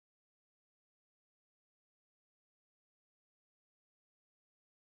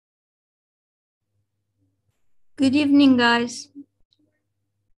Good evening, guys.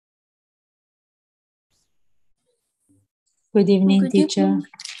 Good evening, teacher.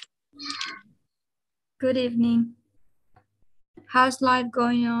 Good evening. How's life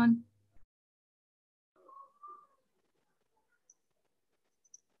going on?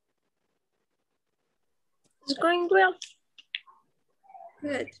 It's going well.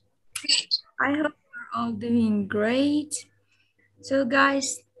 Good. I hope you're all doing great. So,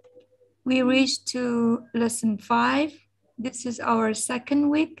 guys, we reached to lesson 5. This is our second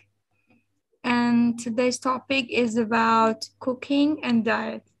week. And today's topic is about cooking and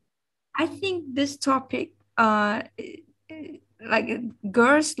diet. I think this topic, like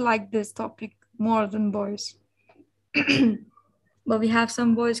girls like this topic more than boys. But we have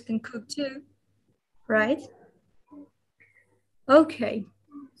some boys can cook too, right? Okay,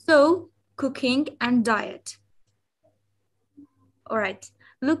 so cooking and diet. All right,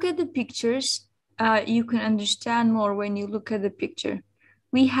 look at the pictures. You can understand more when you look at the picture.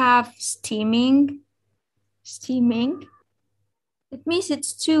 We have steaming. Steaming. It means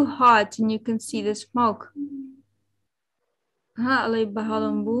it's too hot and you can see the smoke.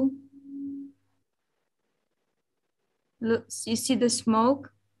 Look, you see the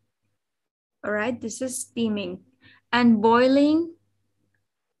smoke? All right, this is steaming. And boiling.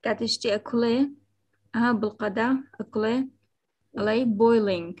 كاتشتي أكله. بالقدا أكله.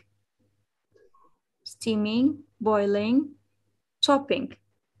 Boiling. Steaming, boiling, chopping.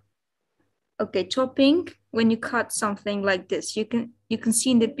 Okay, chopping, when you cut something like this, you can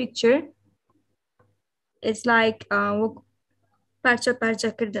see in the picture, it's like parça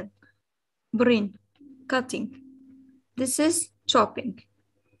parça kırdın. Brin, cutting. This is chopping.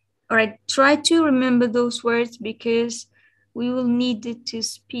 All right, try to remember those words because we will need it to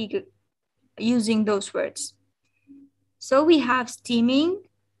speak using those words. So we have steaming,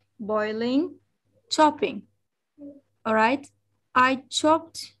 boiling, chopping. All right, I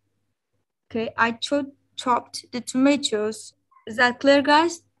chopped the tomatoes. Is that clear,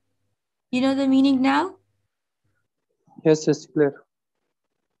 guys? You know the meaning now? Yes, it's clear.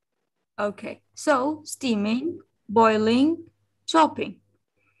 Okay, so steaming, boiling, chopping.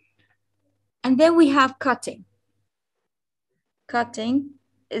 And then we have cutting. Cutting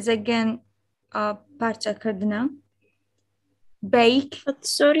is again parça kırdına. Bake. But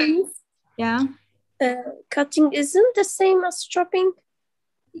sorry, Yeah. Cutting isn't the same as chopping.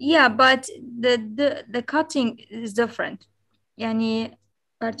 Yeah, but the cutting is different. Yani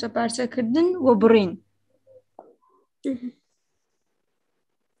parça parça kırdın ve brin.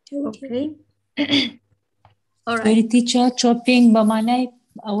 Okay. All right. Sorry, teacher, chopping بمعنى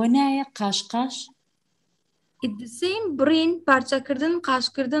أونا قاش. It's the same brin parça kırdın, kaş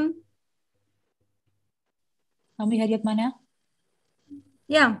kırdın. أمي هريت معنى؟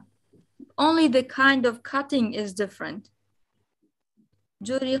 Yeah. Only the kind of cutting is different.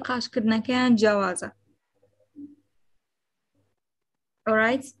 جوري قاش كردنا كان جوازة. All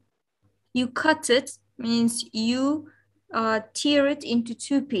right. You cut it means you tear it into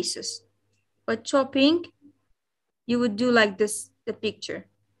 2 pieces. But chopping, you would do like this, the picture.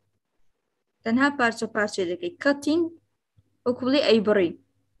 تنها parça parça لكي cutting أكولي أيبري.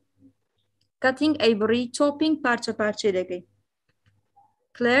 Cutting أيبري, chopping parça parça لكي.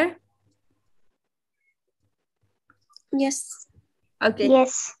 Clear? Yes. Okay.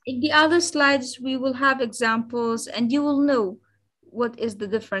 Yes. In the other slides, we will have examples and you will know what is the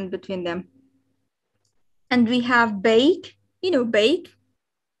difference between them. And we have bake, you know, bake.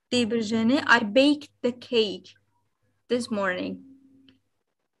 I baked the cake this morning.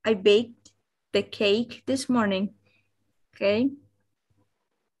 I baked the cake this morning. Okay.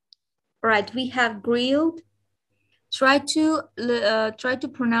 All right, we have grilled. Try to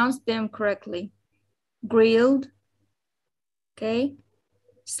pronounce them correctly. Grilled. Okay.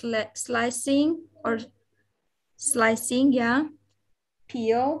 Slicing, yeah.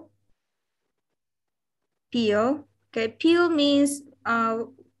 Peel. Okay, peel means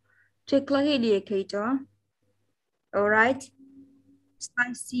all right.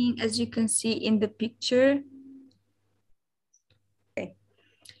 Slicing, as you can see in the picture. Okay.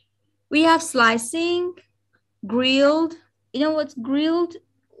 We have slicing, grilled. You know what's grilled?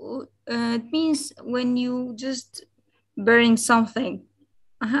 It means when you just burning something.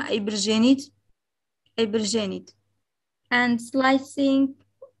 And slicing,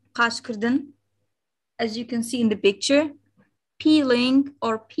 as you can see in the picture. Peeling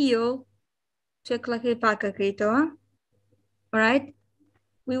or peel. All right.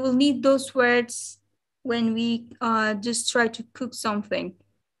 We will need those words when we just try to cook something.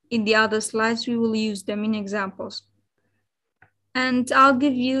 In the other slides, we will use them in examples. And I'll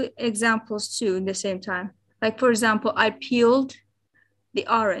give you examples too at the same time. Like, for example, I peeled the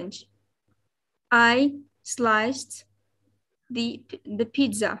orange. I sliced the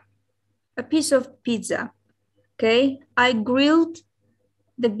pizza, a piece of pizza. Okay, I grilled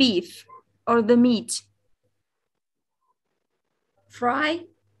the beef or the meat. Fry,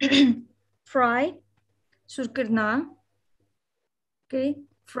 fry, surkirna. Okay,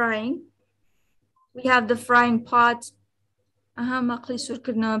 frying. We have the frying pot. Maqli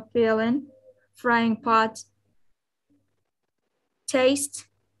surkirna peelin. Frying pot. Taste,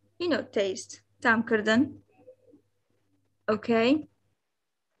 you know, taste. Tam kirdan. Okay.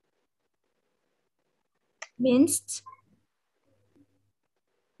 Minced.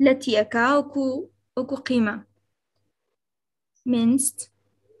 التي أكا أكو قيمة. Minced.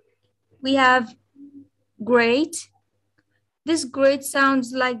 We have grate. This grate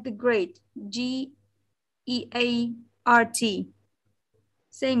sounds like the grate. G-E-A-R-T.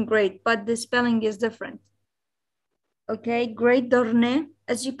 Saying grate, but the spelling is different. Okay, grate dorne.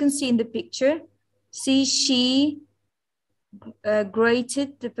 As you can see in the picture, see she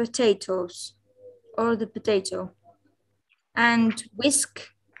grated the potatoes or the potato. And whisk.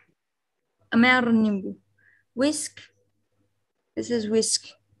 Whisk. This is whisk.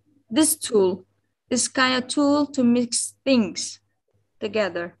 This tool, this kind of tool to mix things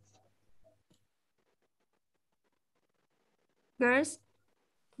together. Girls,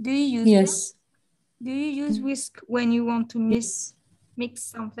 do you use Yes. whisk? Do you use whisk when you want to mix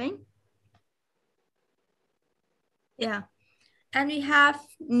something? Yeah. And we have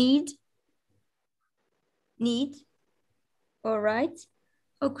knead. All right.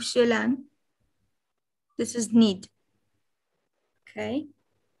 Okushelan. This is knead. Okay.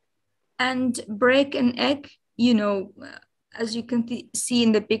 And break an egg, you know, as you can see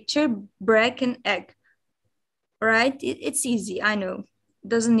in the picture, break an egg. Right? It's easy, I know.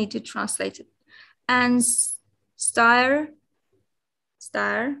 Doesn't need to translate it. And stir,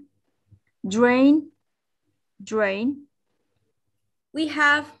 drain. We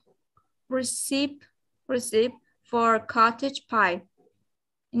have recipe for cottage pie.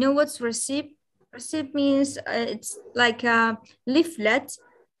 You know what's recipe? Recipe means it's like a leaflet.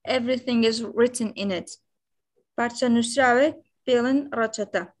 Everything is written in it. Parça nusrawe pelin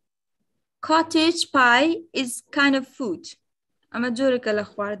rachata. Cottage pie is kind of food.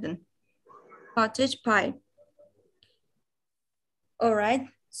 Cottage pie. All right.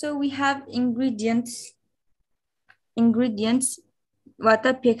 So we have ingredients. What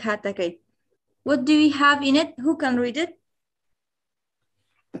do we have in it? Who can read it?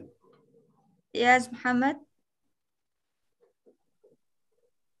 Yes, Muhammad.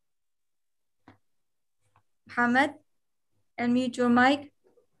 Muhammad, unmute your mic.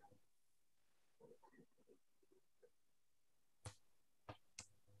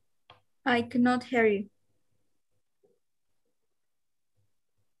 I cannot hear you.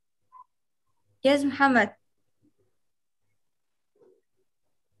 Yes, Muhammad.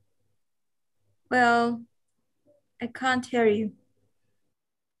 Well, I can't hear you.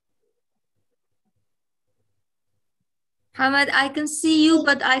 Muhammad, I can see you,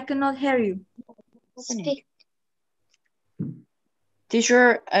 but I cannot hear you. Speak.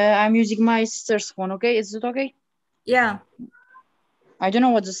 Teacher, I'm using my sister's phone, okay? Is it okay? Yeah. I don't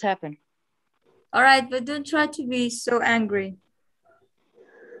know what just happened. All right, but don't try to be so angry.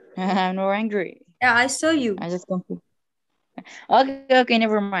 I'm not angry. Yeah, I saw you. I just confused. Okay,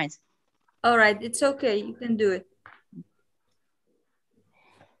 never mind. All right, it's okay. You can do it.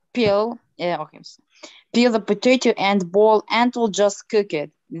 Peel the potato and boil until just cook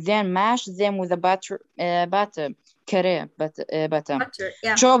it. Then mash them with a butter. Butter, yeah.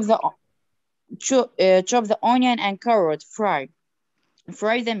 Chop the onion and carrot. Fry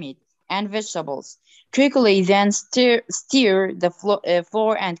the meat and vegetables quickly. Then stir the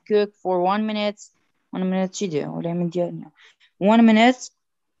flour and cook for 1 minute. 1 minute. 1 minute.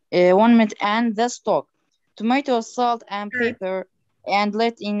 1 minute and the stock. Tomato, salt, and pepper, and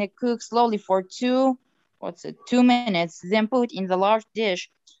let it cook slowly for 2 minutes. Then put in the large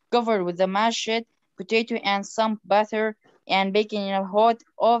dish, covered with the mashed potato and some butter, and bake in a hot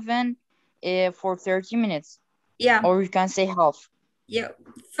oven for 30 minutes. Yeah. Or you can say half. Yeah.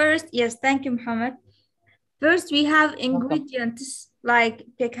 First, yes, thank you, Muhammad. First, we have ingredients like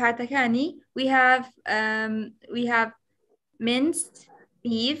pekhatakani. We have minced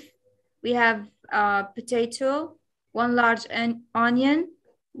beef. We have potato, 1 large onion,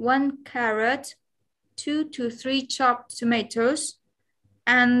 1 carrot, 2 to 3 chopped tomatoes,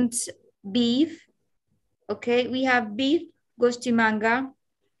 and beef. Okay, we have beef, gosti manga.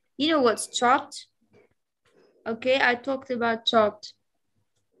 You know what's chopped? Okay, I talked about chopped.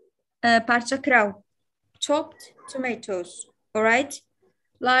 Parça krav. chopped tomatoes, all right?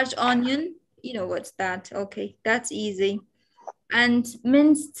 Large onion, you know what's that? Okay, that's easy. And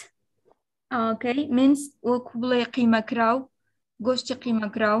minced, okay, minced وكبلة قيمة كراو, goshti قيمة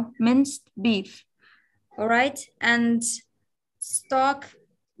كراو, minced beef, all right? And stock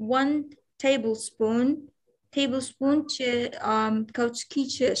 1 tablespoon kauçki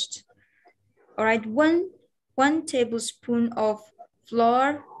çeşit. All right, one tablespoon of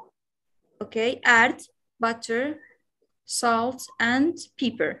flour, okay, add butter, salt, and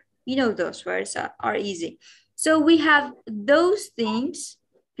pepper. You know those words are easy. So we have those things,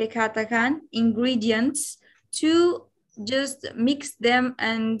 pekatakan, ingredients, to just mix them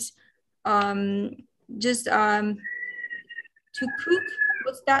and to cook.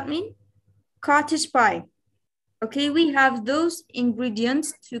 What's that mean? Cottage pie. Okay, we have those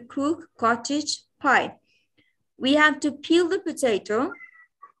ingredients to cook cottage pie. We have to peel the potato,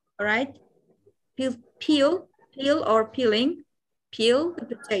 all right? Peel or peeling, peel the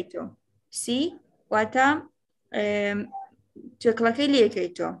potato. See, wata peel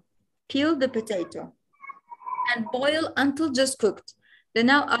the potato and boil until just cooked. Then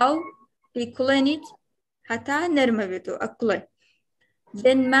now I'll it hata nermaveto akule.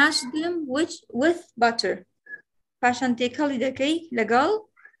 Then mash them with butter. Pashan tekalidake legal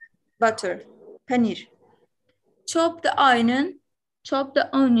butter, paneer. Chop the onion.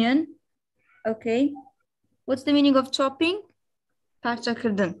 Okay. What's the meaning of chopping? Parça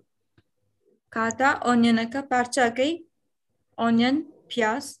kırdın. Kata onion parça kay, onion,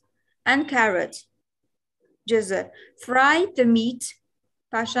 piyaz, and carrot. Cezar. Fry the meat.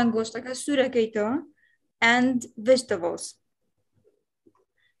 Pashan gostaka sura and vegetables.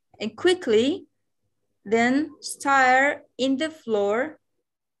 And quickly, then stir in the flour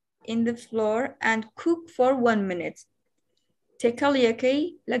and cook for 1 minute.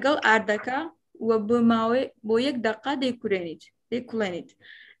 Tekaliyakay lagal ardaka wabumawe boyak daka dekulenit.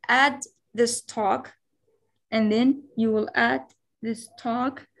 Add the stock, and then you will add the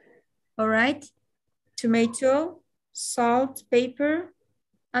stock, all right? Tomato, salt, pepper,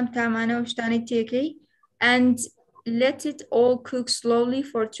 and let it all cook slowly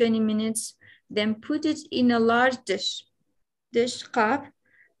for 20 minutes. Then put it in a large dish cup,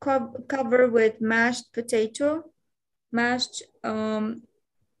 cover with mashed potato, mashed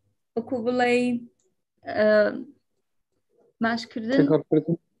okubulay, mashed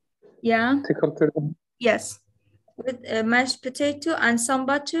kırdın. Yeah. Yes. With mashed potato and some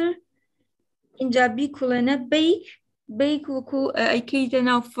butter. Injabi kulana bake wuku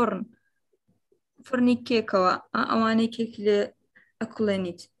aykidana fırni kekawa awani kekle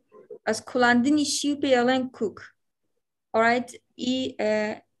akulanit. As kulandın işi yalan cook. All right.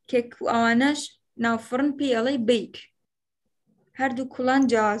 Kek awanash now fırın piyalay bake. Her du kulan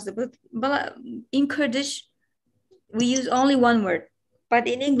cazı. But in Kurdish we use only one word. But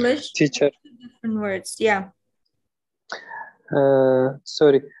in English, teacher. Different words. Yeah.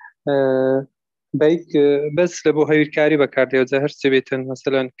 Sorry. Beyk بس لبو هايركاري بكاردي وزهر سبيتن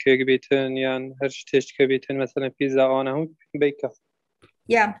مثلا كيك بيتن يعني هرش تشك بيتن مثلا بيتزا أنا هم بيكا.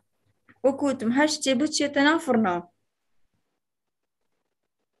 Yeah. وكوتم هرش تبوتشي تنافرنا.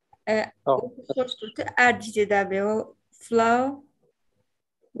 Flour.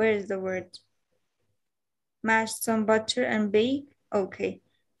 Where is the word? Mash some butter and bake. Okay.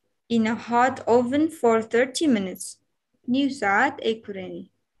 In a hot oven for 30 minutes. New saat ekureni.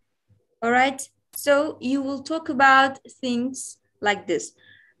 All right. So you will talk about things like this.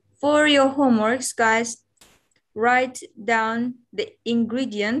 For your homeworks, guys, write down the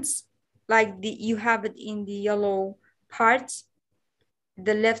ingredients like you have it in the yellow part,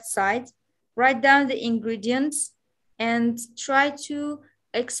 the left side. Write down the ingredients and try to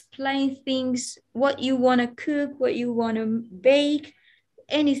explain things, what you want to cook, what you want to bake,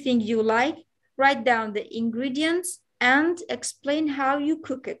 anything you like. Write down the ingredients and explain how you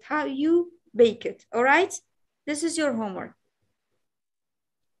cook it, how you bake it. All right? This is your homework.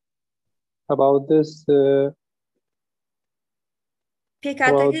 About this.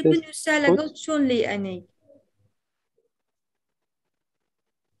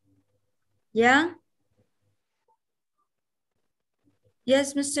 Yeah?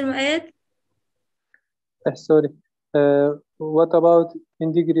 Yes, Mr. Mu'ayyad? Sorry. What about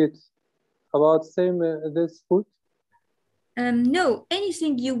ingredients? About same this food? No,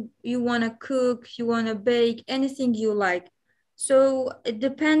 anything you want to cook, you want to bake, anything you like. So it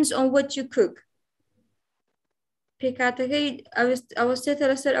depends on what you cook. Pekatake I was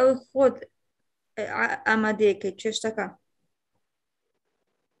said I will خود آماده چشتکا.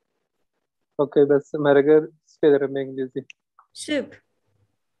 Okay, بس مرقر سپیدر بإنجليزي. Soup.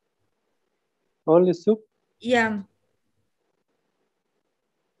 Only soup? Yeah.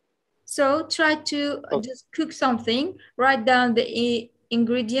 So try to just cook something, write down the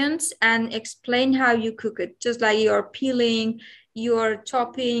ingredients and explain how you cook it. Just like you're peeling, you're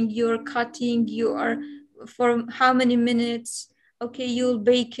chopping, you're cutting, you're for how many minutes. Okay, you'll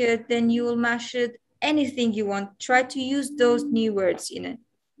bake it, then you will mash it, anything you want. Try to use those new words in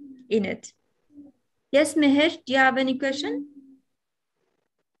it. Yes, Meher, do you have any question?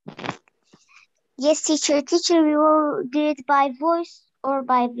 Yes, teacher. Teacher, we will do it by voice or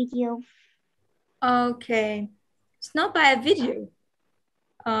by video. Okay, it's not by a video.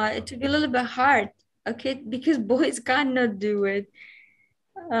 It will be a little bit hard, okay, because boys cannot do it.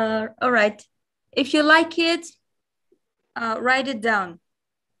 All right, if you like it, write it down,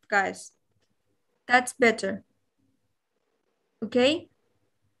 guys. That's better. Okay.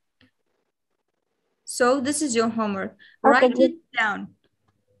 So this is your homework. Write it down.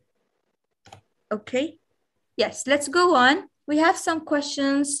 Okay. Yes, let's go on. We have some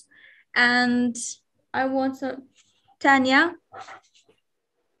questions and I want some, Tanya,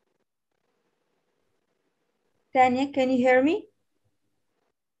 can you hear me?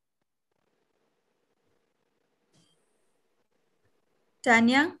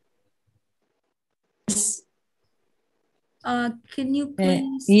 Tanya? Yes. Can you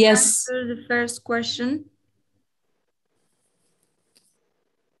please yes. answer the first question?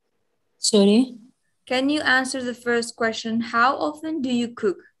 Sorry? Can you answer the first question? How often do you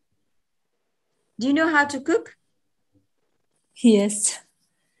cook? Do you know how to cook? Yes.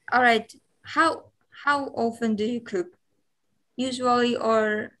 All right. How often do you cook? Usually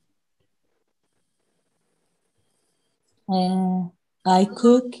or? I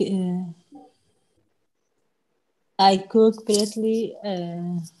cook pretty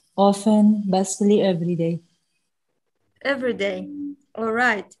often, basically every day. Every day. All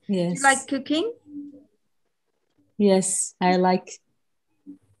right. Yes. Do you like cooking? Yes, I like.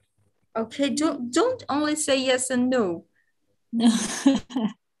 Okay, don't only say yes and no.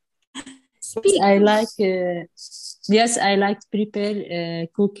 Speak. I like yes, I like to prepare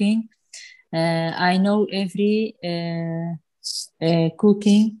cooking. I know every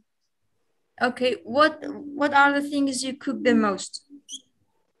cooking. Okay, what are the things you cook the most?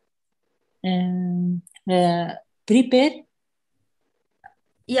 Prepare.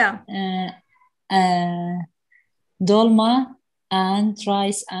 Yeah. Dolma and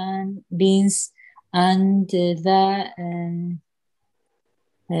rice and beans and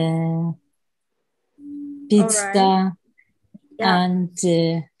pizza. Right. Yeah. And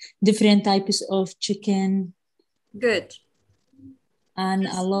different types of chicken. Good. And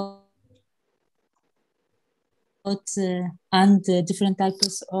a lot and different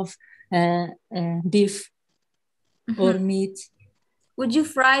types of beef or meat. Would you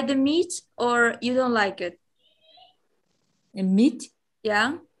fry the meat or you don't like it? Meat?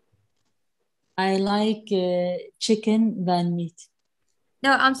 Yeah. I like chicken than meat.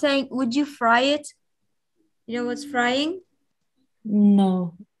 No, I'm saying, would you fry it? You know what's frying?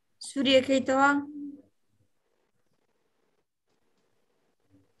 No. Surya kaitawa?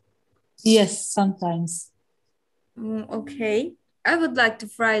 Yes, sometimes. Okay. I would like to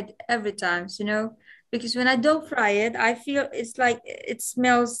fry it every time, you know, because when I don't fry it, I feel it's like it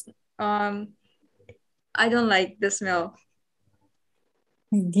smells. I don't like the smell.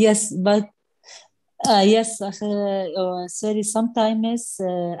 Yes, but yes, sorry, sometimes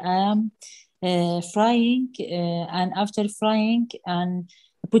I am frying and after frying and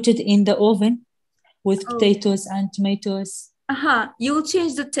put it in the oven with potatoes and tomatoes. You will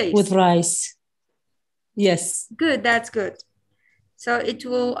change the taste. With rice. Yes. Good, that's good. So it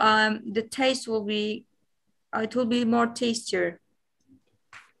will, the taste will be, it will be more tastier.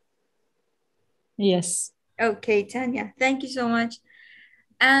 Yes. Okay, Tanya, thank you so much.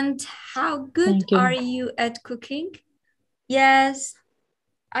 And how good are you at cooking? Yes,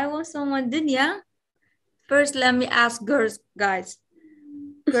 I want someone, Dunya. First, let me ask girls, guys.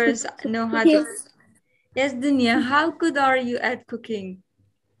 Girls know how to. Yes, Dunya, how good are you at cooking?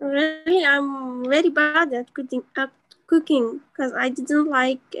 Really, I'm very bad at cooking because I didn't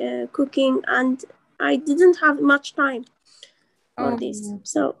like cooking and I didn't have much time for this.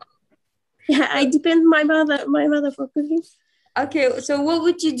 So yeah, I depend my mother for cooking. Okay, so what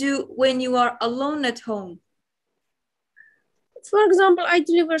would you do when you are alone at home? For example, I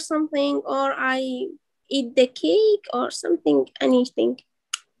deliver something or I eat the cake or something, anything.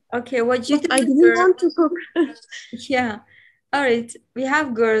 Okay, what you I didn't want to cook. Yeah. All right. We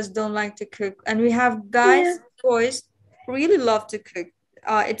have girls don't like to cook and we have guys, boys really love to cook.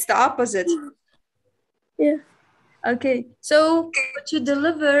 It's the opposite. Yeah. Okay. So what you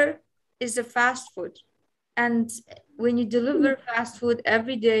deliver is the fast food. And when you deliver fast food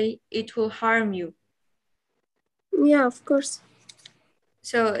every day, it will harm you. Yeah, of course.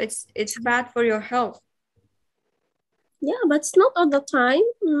 So it's bad for your health. Yeah, but it's not all the time.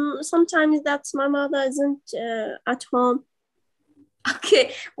 Sometimes that's my mother isn't at home.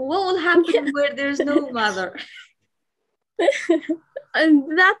 Okay, what will happen where there's no mother?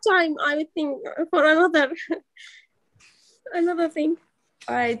 And that time I would think for another thing.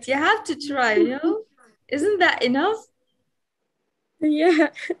 All right, you have to try, you know? Isn't that enough? Yeah.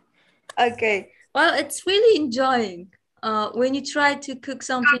 Okay, well, it's really enjoying when you try to cook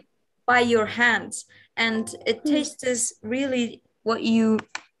something by your hands and it tastes really what you,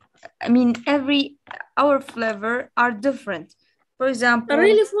 I mean, our flavor are different. For example,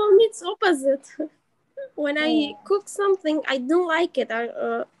 Really, for me, it's opposite. When I cook something, I don't like it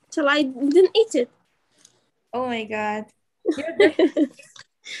till I didn't eat it. oh my God. You're different.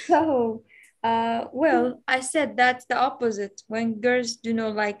 So, well, I said that's the opposite when girls do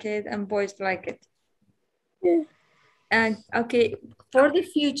not like it and boys like it. Yeah. And okay, for the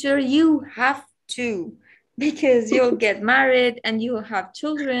future, you have to, because you'll get married and you'll have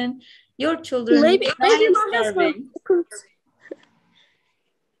children. Your children Maybe will die of my husband starving. cooks.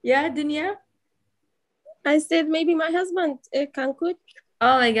 Yeah, Dunya? I said maybe my husband can cook.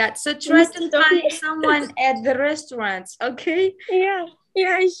 Oh my God. So try to Instead of find me. someone at the restaurants, okay? Yeah,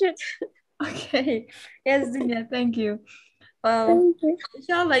 I should. Okay. Yes, Dunya, thank you. Well, Thank you.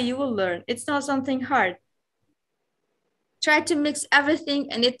 inshallah, you will learn. It's not something hard. Try to mix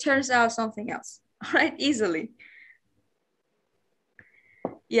everything and it turns out something else, all right? Easily.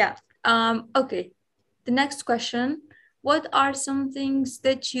 Yeah. Okay. The next question. What are some things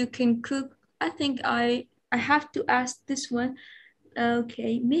that you can cook? I think I have to ask this one.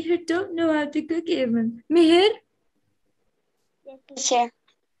 Okay. Meher don't know how to cook even. Meher? Yes, teacher.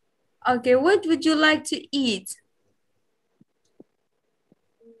 Okay, what would you like to eat?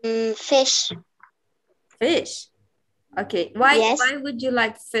 Fish. Fish. Okay. Why Yes. would you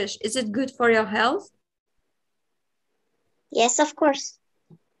like fish? Is it good for your health? Yes, of course.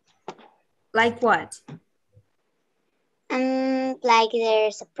 Like what? Like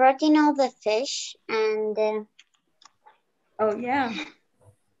there's a protein of the fish and Oh yeah.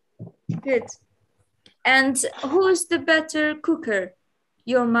 Good. And who is the better cooker?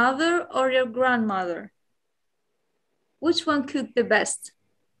 Your mother or your grandmother? Which one cooked the best?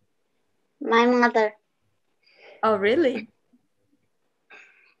 my mother. Oh, really?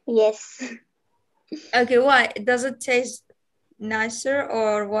 Yes. Okay, why? Does it taste nicer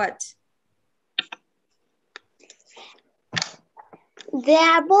or what? They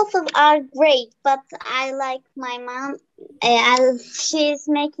are are great, but I like my mom. She's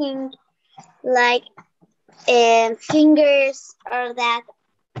making like fingers or that.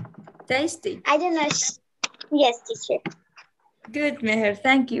 Tasty. I don't know. Yes, teacher. Good, Meher.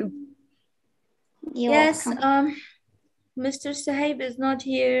 Thank you. You're Yes, welcome. Mr. Sahib is not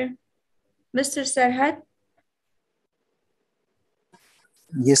here. Mr. Sarhad?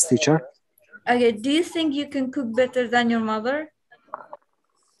 Yes, teacher. Okay, do you think you can cook better than your mother?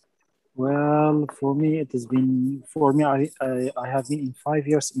 Well, for me, it has been, for me, I have been in 5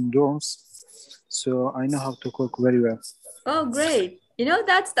 years in dorms, so I know how to cook very well. Oh, great. You know,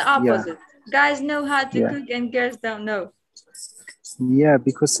 that's the opposite. Guys know how to cook and girls don't know. Yeah,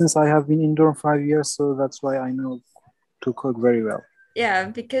 because since I have been in dorm 5 years, so that's why I know to cook very well. Yeah,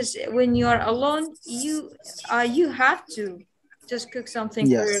 because when you are alone, you have to just cook something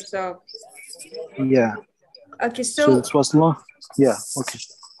for yourself. Yeah. Okay, So it was long. Yeah, okay.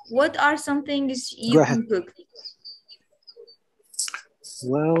 What are some things you can cook?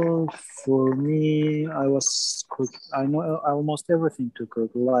 Well, for me, I know almost everything to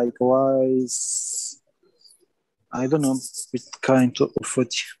cook, like rice, I don't know, with kind of food.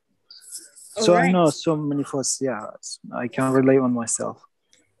 So I know so many foods, yeah, I can rely on myself.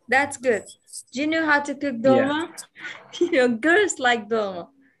 That's good. Do you know how to cook dolma? Yeah. You know, girls like dolma.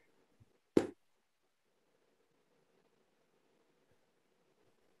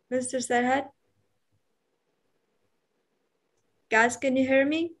 Mr. Sarhad? Guys, can you hear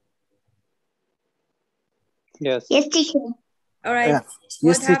me? Yes. Yes, teacher. All right. Yeah.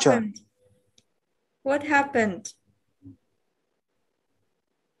 Yes, what teacher. happened? What happened?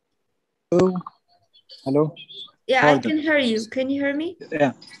 Hello? Yeah, pardon. I can hear you. Can you hear me?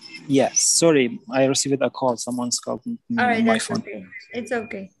 Yeah. Yes. Sorry, I received a call. Someone's called me on my phone. Okay. It's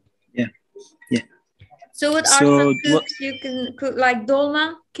okay. Yeah. Yeah. So what are some cooks you can cook, like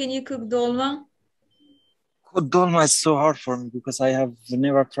dolma? Can you cook dolma? Dolma is so hard for me because I have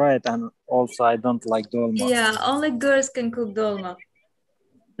never tried, and also I don't like dolma. Yeah, only girls can cook dolma.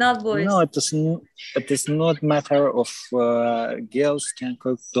 not boys. No, it is not matter of girls can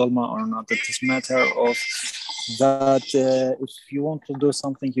cook dolma or not. It is matter of that if you want to do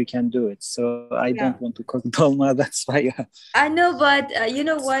something, you can do it. So I don't want to cook dolma. That's why. I know, but you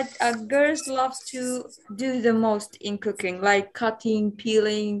know what? Girls love to do the most in cooking, like cutting,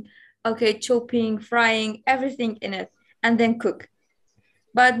 peeling, okay, chopping, frying, everything in it, and then cook.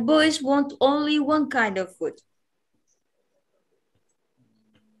 But boys want only one kind of food.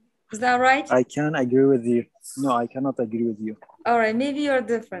 Is that right? I can agree with you. No, I cannot agree with you. All right, maybe you're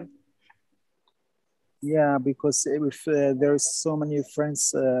different. Yeah, because if there's so many friends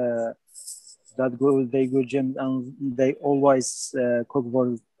that they go gym and they always cook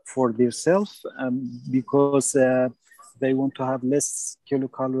for themselves because they want to have less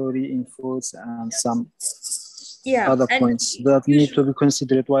kilocalorie in foods and some other points that need to be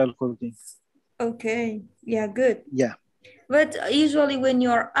considered while cooking. Okay, yeah, good. Yeah. But usually when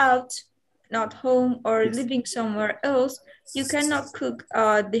you're out, not home or living somewhere else, you cannot cook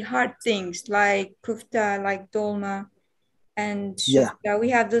the hard things like kufta, like dolma, and shufta. We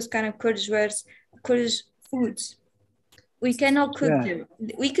have those kind of Kurdish foods. We cannot cook them.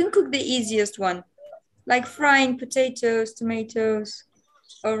 We can cook the easiest one, like frying potatoes, tomatoes,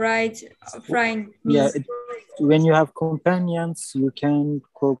 all right, frying meat. Yeah, when you have companions, you can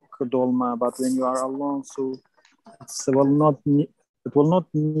cook dolma, but when you are alone, so it will not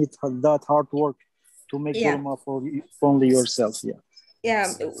need that hard work to make dolma for only yourself. Yeah,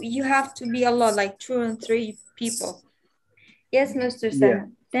 you have to be a lot, like 2 and 3 people. Yes, Mr.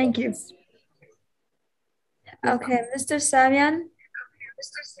 Sam. Thank you. Okay, Mr. Samian.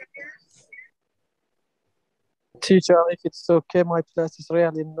 Teacher, if it's okay, my class is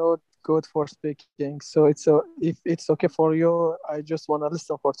really not good for speaking. So if it's okay for you, I just want to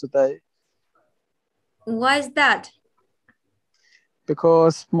listen for today. Why is that?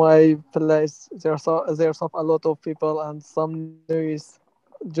 Because my place there's a lot of people and some noise.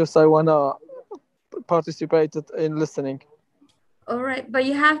 Just I wanna participate in listening. All right, but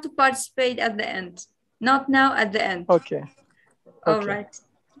you have to participate at the end, not now, at the end. Okay. All right.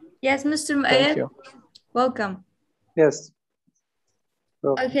 Yes, Mr. Mu'ayyad. Thank you. Welcome. Yes.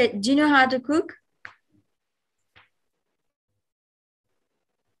 Okay, do you know how to cook?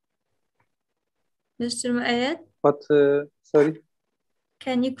 Mr. Mu'ayyad? But, sorry?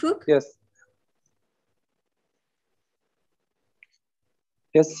 Can you cook? Yes.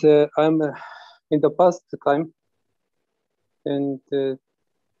 Yes, I'm in the past time, in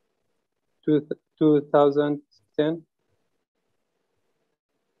 2010,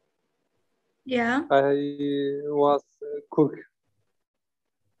 yeah, I was cook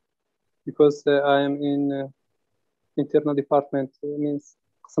because I am in internal department, means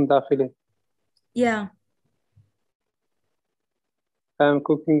قسم داخلي. Yeah. I'm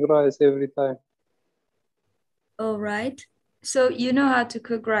cooking rice every time. All right. So you know how to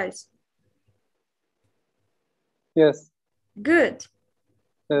cook rice? Yes. Good.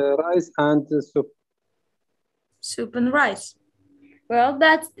 Rice and soup. Soup and rice. Well,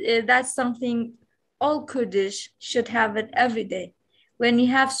 that's something all Kurdish should have it every day. When you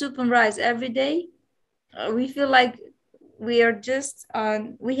have soup and rice every day, we feel like we are just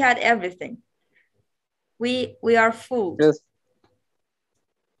we had everything. We are full. Yes.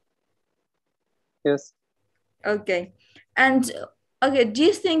 Yes. Okay. And okay, do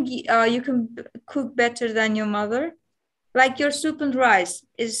you think you can cook better than your mother? Like your soup and rice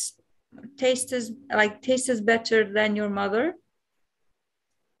tastes better than your mother?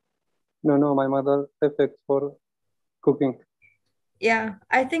 No, my mother perfect for cooking. Yeah,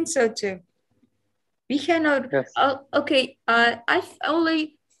 I think so too. We cannot. Yes. Okay. I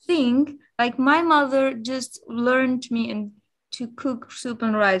only think like my mother just learned me to cook soup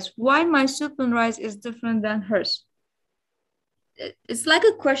and rice. Why my soup and rice is different than hers? It's like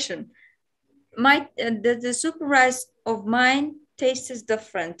a question. The soup and rice of mine tastes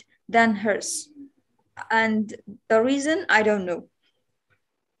different than hers, and the reason I don't know.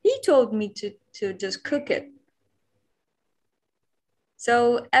 He told me to just cook it.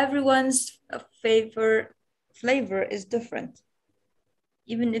 So everyone's flavor is different,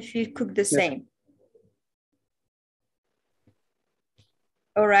 even if you cook the same.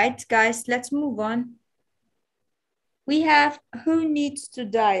 All right, guys, let's move on. We have who needs to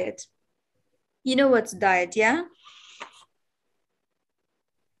diet. You know what's diet, yeah?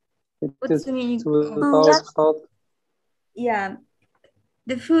 What's the meaning? Yeah,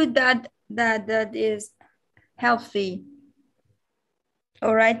 the food that is healthy.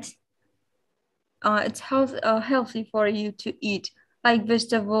 All right. It's healthy for you to eat, like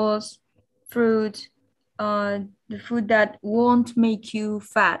vegetables, fruit, the food that won't make you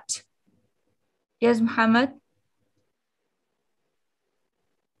fat. Yes, Muhammad?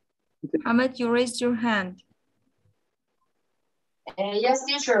 Muhammad, you raised your hand. Yes,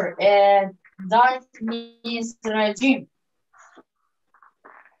 teacher. Diet means regime.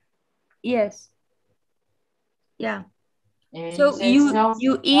 Yes. Yeah. So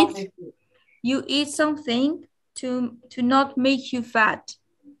you eat something to not make you fat,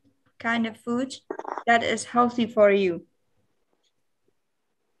 kind of food that is healthy for you.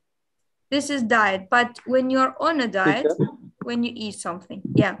 This is diet, but when you're on a diet, when you eat something,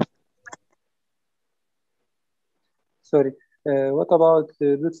 yeah. Sorry. What about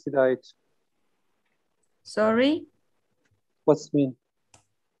Pepsi diet? Sorry? What's mean?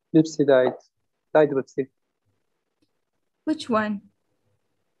 Pepsi diet. Diet Pepsi. Which one?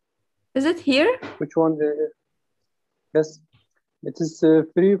 Is it here? Which one? Yes. It is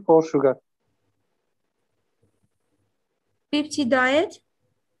free for sugar. Pepsi diet?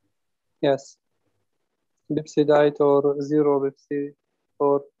 Yes. Pepsi diet or zero Pepsi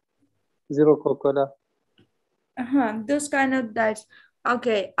or zero Coca-Cola. Those kind of diets.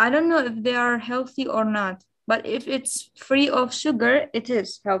 Okay, I don't know if they are healthy or not, but if it's free of sugar, it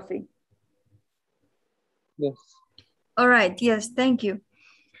is healthy. Yes. All right, yes, thank you.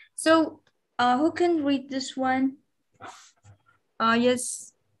 So, who can read this one?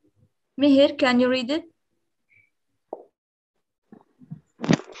 Yes, Mihir, can you read it?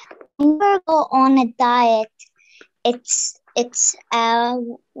 Never go on a diet. It's a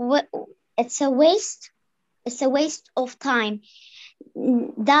waste. It's a waste of time.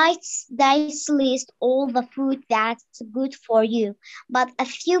 Diets list all the food that's good for you, but a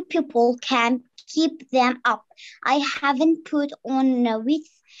few people can keep them up. I haven't put on a weight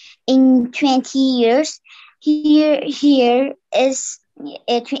in 20 years. Here is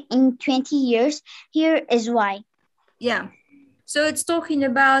in 20 years. Here is why. Yeah. So it's talking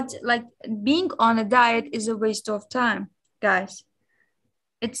about like being on a diet is a waste of time, guys.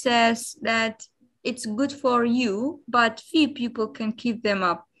 It says that it's good for you, but few people can keep them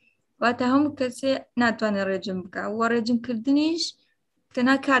up. واتهم كسي ناتوانا رجم بكا ورجم كردنيش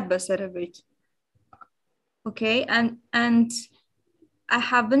تنا كاتبة سربيت. Okay, and I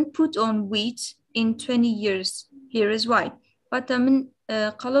haven't put on weight in 20 years. Here is why. واتمن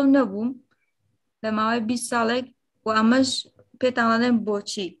قالوا نبوم لما بيسالك وامش بيتعلم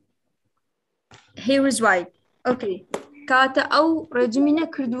بوشي. Here is why. Okay. كاتا أو رجمينا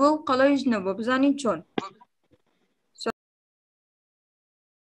كردوه وقالوا يجنبوا بزانين شون.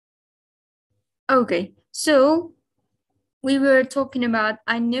 Okay, so we were talking about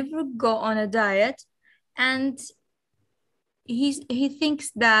I never go on a diet, and he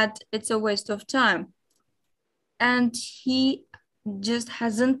thinks that it's a waste of time, and he just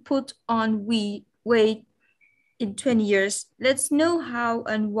hasn't put on weight in 20 years. Let's know how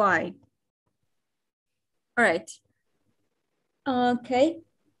and why. All right. Okay.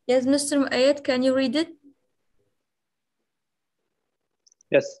 Yes, Mr. Mu'ayyad, can you read it?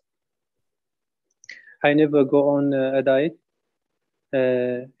 Yes. I never go on a diet.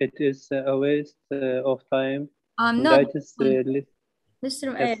 It is a waste of time. No, Mr.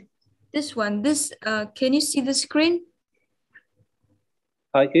 Mu'ayyad, this one, can you see the screen?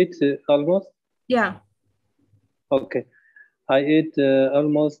 I eat almost? Yeah. Okay. I eat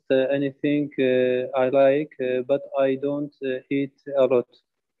almost anything I like, but I don't eat a lot.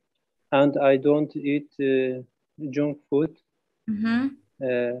 And I don't eat junk food.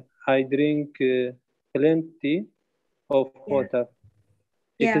 I drink plenty of water.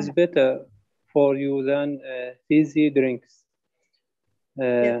 It is better for you than fizzy drinks.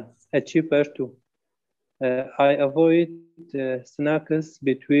 Cheaper too. I avoid snacks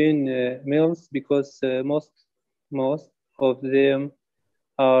between meals because most of them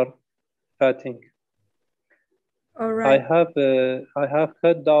are fattening. All right. I have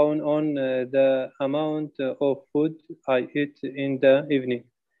cut down on the amount of food I eat in the evening.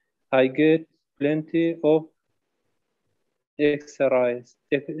 I get plenty of exercise.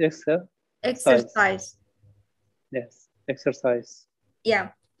 Yes, exercise. Yeah.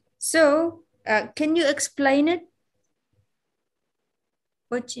 So, can you explain it?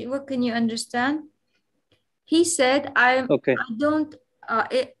 What can you understand? He said, I don't.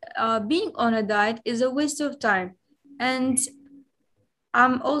 Being on a diet is a waste of time, and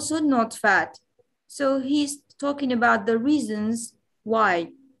I'm also not fat. So he's talking about the reasons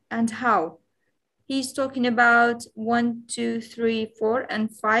why and how. He's talking about 1, 2, 3, 4, and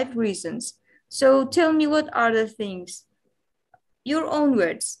 5 reasons. So tell me, what are the things? Your own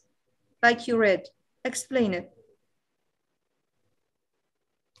words, like you read. Explain it.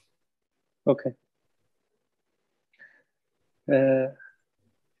 Okay.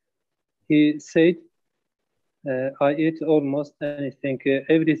 he said, I eat almost anything,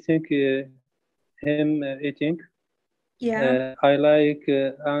 everything him eating. Yeah. I like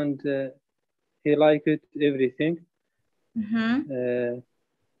and he liked everything.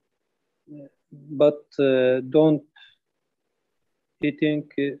 But don't eating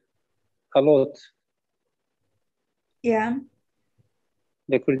a lot. Yeah.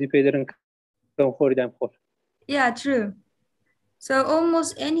 Yeah, true. So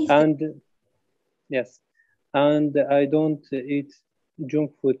almost anything. And yes, and I don't eat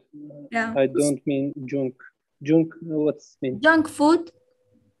junk food. Yeah. I don't mean junk. Junk, what's mean? Junk food?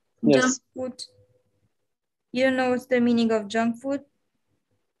 Yes. Junk food. You don't know what's the meaning of junk food?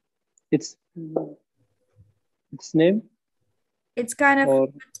 Its name? It's kind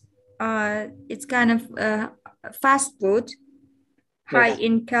of fast food, high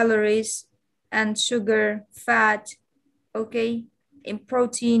in calories and sugar, fat, okay, in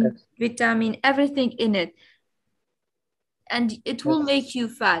protein, vitamin, everything in it. And it will make you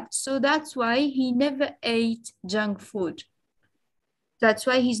fat. So that's why he never ate junk food. That's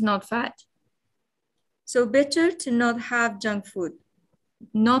why he's not fat. So better to not have junk food,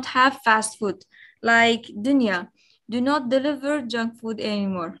 not have fast food. Like Dunya, do not deliver junk food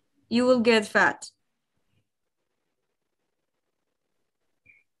anymore. You will get fat.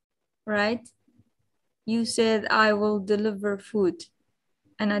 Right? You said I will deliver food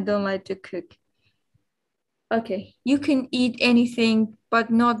and I don't like to cook. Okay, you can eat anything, but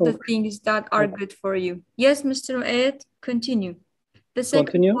not the things that are good for you. Yes, Mr. Ed, continue. The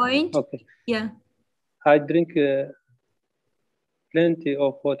second point. Okay. Yeah. I drink plenty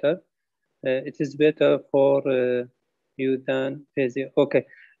of water. It is better for you than busy. Okay.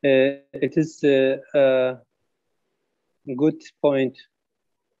 It is a good point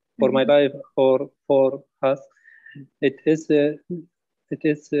for my life or for us. It is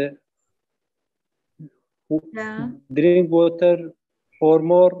drink water or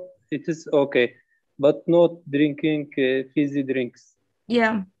more. It is okay, but not drinking fizzy drinks.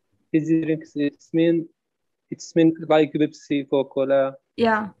 Yeah. Fizzy drinks. It's mean like Pepsi, Coca-Cola.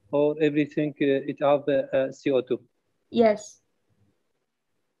 Yeah. Or everything. It have CO2. Yes.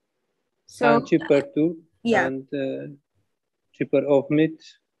 So and cheaper too. Yeah. And cheaper of meat.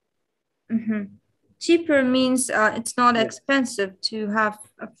 Cheaper means it's not expensive to have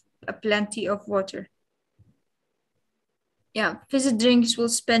a plenty of water. Yeah, fizzy drinks will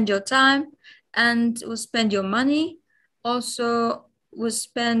spend your time and will spend your money. Also will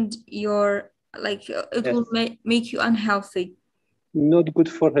spend your, like, it will make you unhealthy. Not good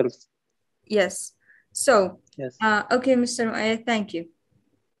for health. Yes. So, okay, Mr. Mu'ayyad, thank you.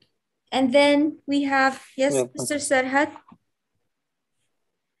 And then we have, yes, Mr. Serhat.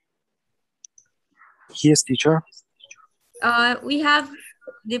 Yes, teacher. We have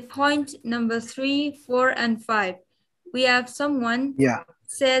the point number 3, 4, and 5. We have someone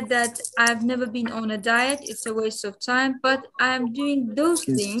said that I've never been on a diet. It's a waste of time, but I'm doing those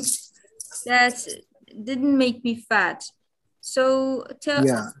things that didn't make me fat. So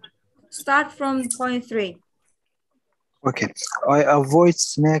start from point 3. Okay, I avoid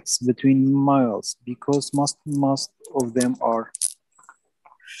snacks between meals because most of them are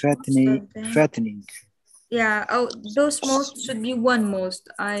fattening. Yeah, those most should be one most.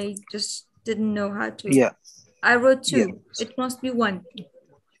 I just didn't know how to. Yeah. I wrote 2. Yeah. It must be 1.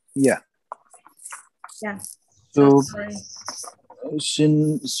 Yeah. Yeah. So, sorry.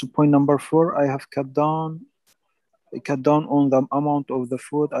 So point number 4, I have cut down on the amount of the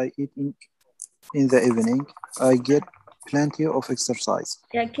food I eat in the evening. I get plenty of exercise.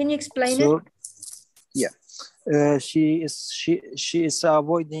 Yeah, can you explain it? Yeah, she is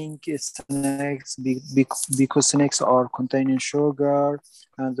avoiding snacks because snacks are containing sugar,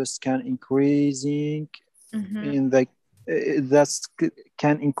 and this can increasing in the that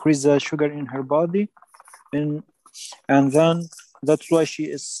can increase the sugar in her body, and then that's why she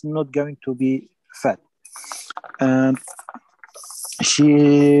is not going to be fat. And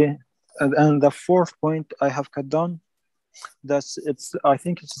and the 4th point I have cut down. I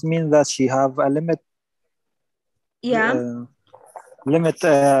think it means that she have a limit. Yeah. Limit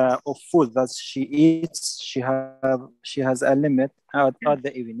of food that she eats. She has a limit at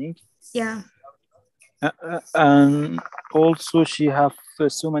the evening. Yeah. And also she have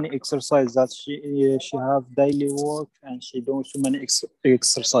so many exercise that she have daily work, and she do so many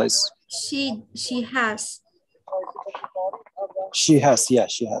exercise. She has. She has.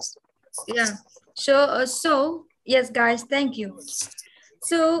 Yeah. So yes, guys, thank you.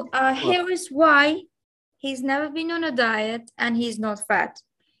 So here is why he's never been on a diet and he's not fat.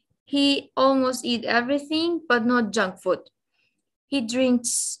 He almost eat everything, but not junk food. he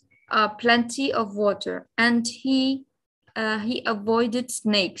drinks plenty of water, and he avoided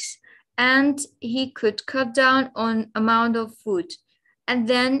snakes, and he could cut down on amount of food, and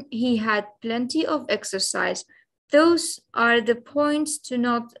then he had plenty of exercise. Those are the points to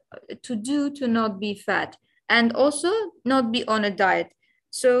not be fat, and also not be on a diet.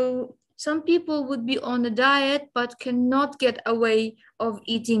 So some people would be on a diet but cannot get away of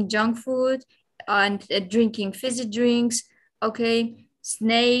eating junk food and drinking fizzy drinks, okay,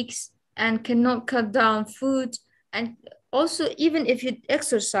 snakes, and cannot cut down food. And also, even if you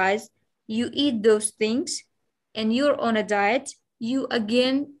exercise, you eat those things, and you're on a diet, you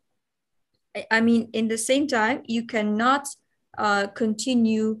again, I mean, in the same time, you cannot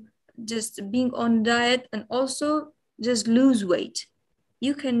continue just being on diet and also just lose weight.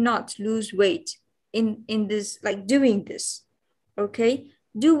 You cannot lose weight in this, like doing this, okay?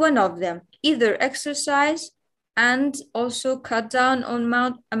 Do one of them, either exercise and also cut down on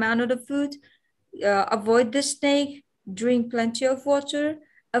amount of the food, avoid the snake, drink plenty of water,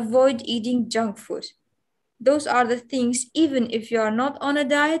 avoid eating junk food. Those are the things, even if you are not on a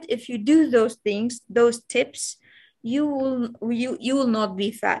diet, if you do those things, those tips, you will not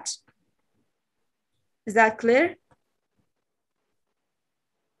be fat. Is that clear?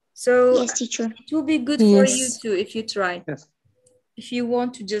 So yes, teacher. it will be good for you too if you try. Yes. If you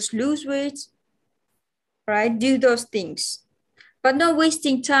want to just lose weight, right, do those things, but not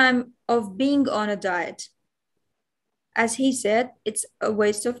wasting time of being on a diet. As he said, it's a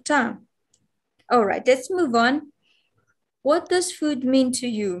waste of time. All right, let's move on. What does food mean to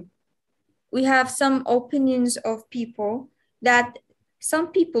you? We have some opinions of people that some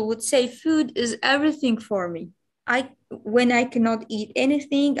people would say food is everything for me. When I cannot eat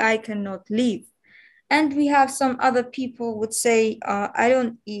anything, I cannot live. And we have some other people would say, I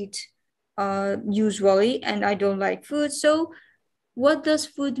don't eat usually, and I don't like food. So what does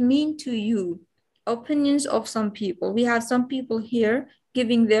food mean to you? Opinions of some people. We have some people here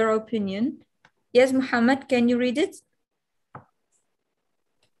giving their opinion. Yes, Muhammad, can you read it?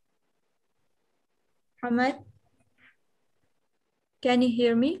 Muhammad, can you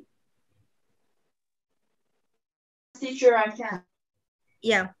hear me? Teacher, I can.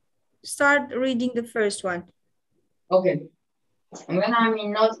 Yeah, start reading the first one. Okay. When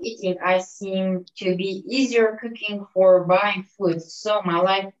I'm not eating, I seem to be easier cooking for buying food. So my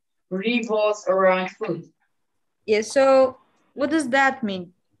life revolves around food. Yeah, so what does that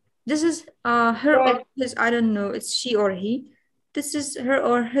mean? This is her or his, I don't know, it's she or he. This is her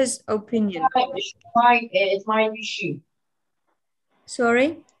or his opinion. It might be she.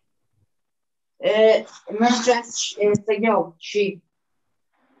 Sorry? Not just the girl, she.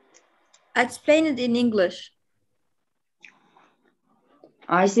 Explain it in English.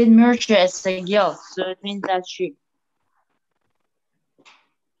 I said Mircha is a girl, so it means that she.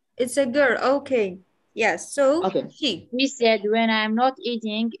 It's a girl, okay. Yes, so okay. She said when I'm not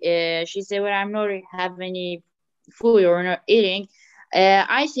eating, she said when I'm not having any food or not eating,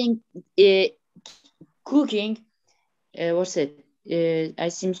 I think cooking, what's it? I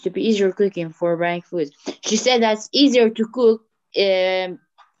seems to be easier cooking for buying food. She said that's easier to cook.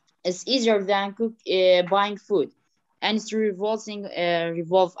 It's easier than buying food, and it's revolving.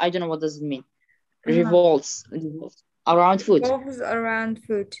 I don't know what does it mean. Revolves around food. Revolves around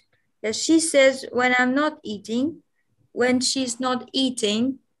food. Yes, she says when I'm not eating, when she's not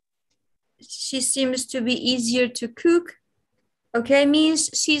eating, she seems to be easier to cook. Okay, means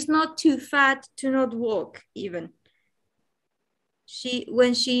she's not too fat to not walk even.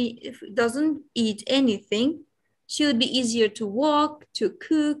 When she doesn't eat anything, she would be easier to walk, to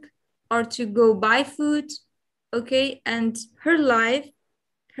cook, or to go buy food. Okay, and her life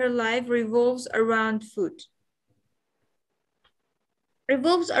revolves around food.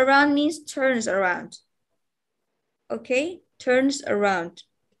 Revolves around means turns around. Okay, turns around.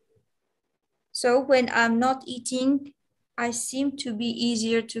 So when I'm not eating, I seem to be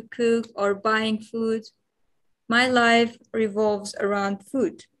easier to cook or buying food. My life revolves around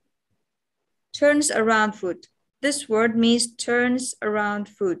food. Turns around food. This word means turns around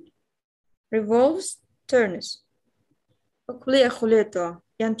food. Revolves, turns.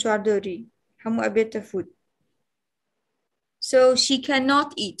 Food. So she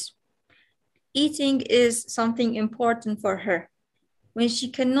cannot eat. Eating is something important for her. When she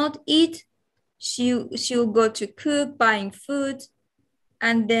cannot eat, she'll go to cook, buying food,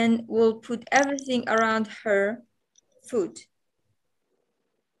 and then we'll put everything around her food.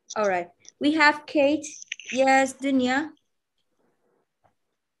 All right, we have Kate. Yes, Dunya.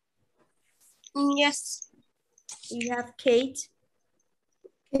 Yes. We have Kate.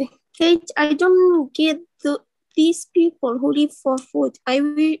 Kate, I don't get these people who live for food, I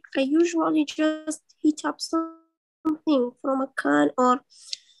usually just heat up something from a can or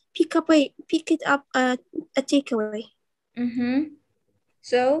pick it up a takeaway.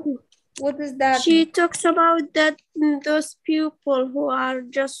 So what does that She mean? talks about that those people who are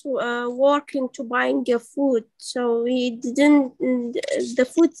just working to buying your food. So the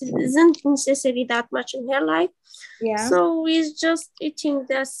food isn't necessary that much in her life. Yeah. So he's just eating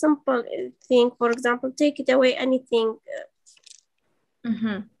the simple thing. For example, take it away anything.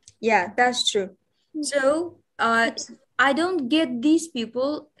 Yeah, that's true. So I don't get these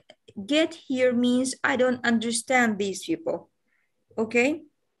people. Get here means I don't understand these people. Okay?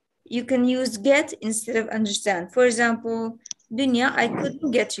 You can use get instead of understand. For example, Dunya, I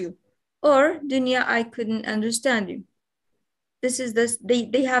couldn't get you. Or Dunya, I couldn't understand you. This is this,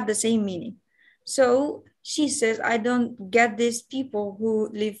 they have the same meaning. So she says, I don't get these people who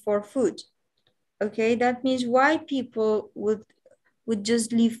live for food. Okay, that means why people would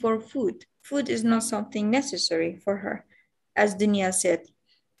just live for food. Food is not something necessary for her, as Dunya said.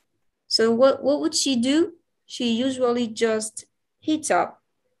 So what would she do? She usually just heats up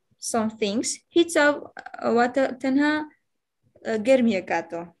some things. Heats up وتنها قرمية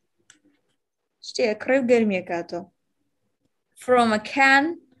كاتو. شتي قريب قرمية كاتو. From a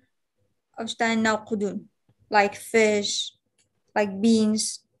can of قدون, like fish, like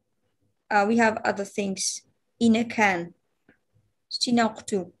beans. We have other things in a can.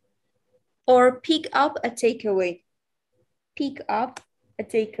 Or pick up a takeaway. Pick up a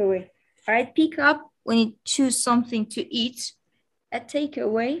takeaway. All right, pick up when you choose something to eat. A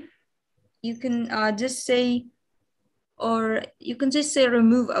takeaway, you can just say, or you can just say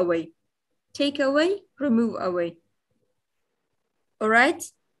remove away. Take away, remove away. All right,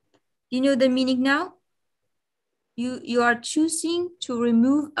 you know the meaning now? You are choosing to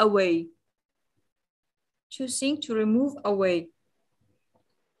remove away. Choosing to remove away.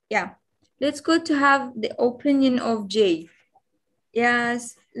 Yeah, let's go to have the opinion of Jay.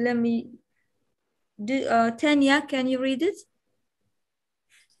 Yes, let me do. Tanya, can you read it?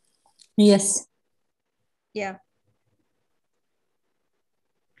 Yes. Yeah.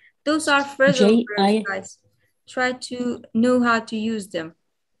 Those are phrasal verbs, guys. Try to know how to use them.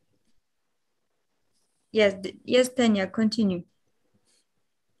 Yes, Tanya, continue.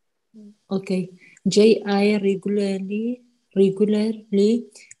 Okay. I regularly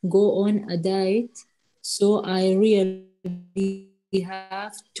go on a diet, so I really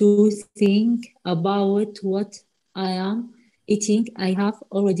have to think about what I am eating. I have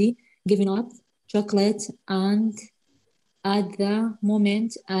already given up chocolate, and at the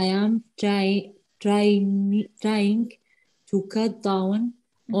moment I am trying to cut down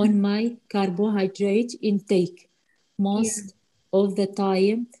on my carbohydrate intake. Most of the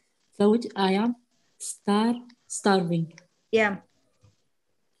time, thought I am starving. Yeah.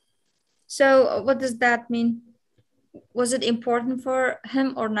 So what does that mean? Was it important for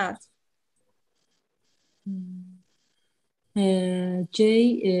him or not?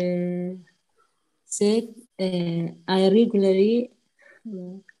 Jay said, I regularly,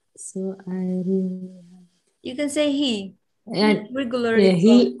 you can say he. And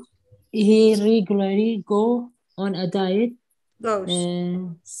regularly he regularly go on a diet. Goes.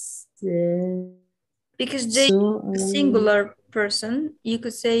 Because Jay is a singular person, you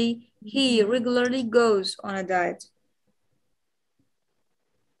could say he regularly goes on a diet.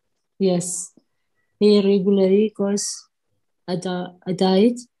 Yes, he regularly goes a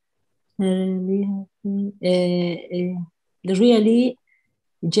diet. Really,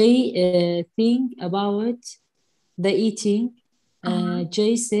 Jay think about the eating.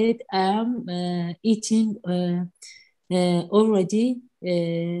 Jay said, I'm eating already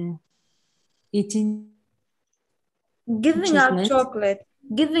eating Giving up chocolate.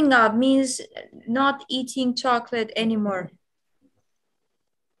 Giving up means not eating chocolate anymore.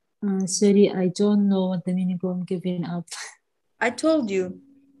 Sorry, I don't know what the meaning of giving up. I told you,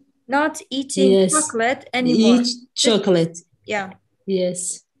 not eating chocolate anymore. Eat chocolate. Yeah.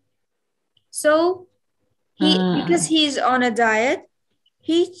 Yes. So because he's on a diet,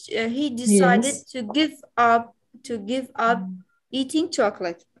 he decided to give up eating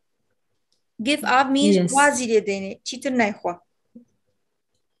chocolate. Give up means and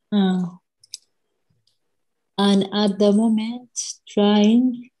at the moment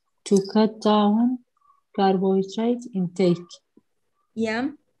trying to cut down carbohydrate intake. Yeah.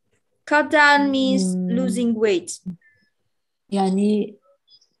 Cut down means losing weight. يعني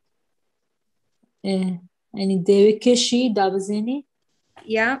داوي شي دابزيني.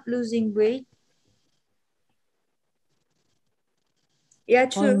 Yeah, losing weight. Yeah,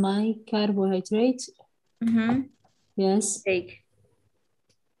 true. On my carbohydrate. Yes.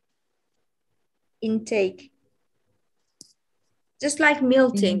 Intake. Just like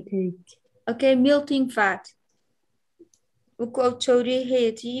melting. Intake. Okay, melting fat.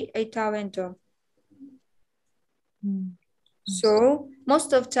 So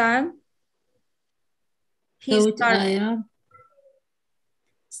most of time he's starving.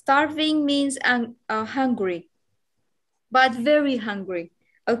 Starving means hungry, but very hungry.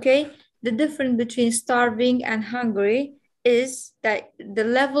 Okay, the difference between starving and hungry is that the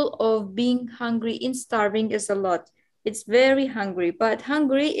level of being hungry in starving is a lot. It's very hungry, but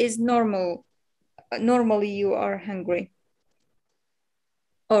hungry is normal. Normally you are hungry.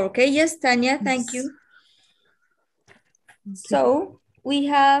 Okay, yes, Tanya, thank you. So we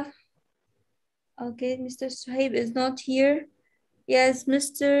have, okay, Mr. Suhaib is not here. Yes,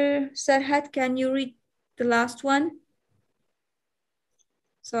 Mr. Sarhat, can you read the last one?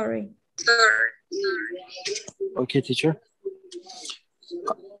 Sorry. Okay, teacher.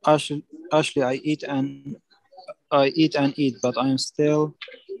 Ashley, I eat and eat, but I'm still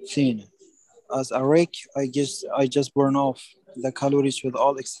thin. As a rake, I just burn off the calories with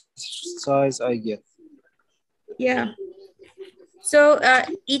all exercise I get. Yeah. So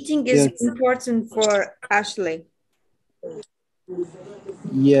eating is important for Ashley.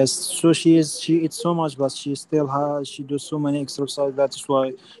 Yes, so she eats so much, but she does so many exercise. That's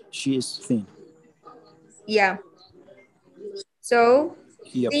why she is thin. Yeah. So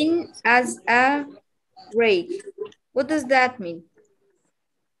Yep. thin as a rake. What does that mean?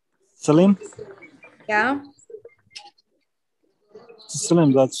 Slim. Yeah.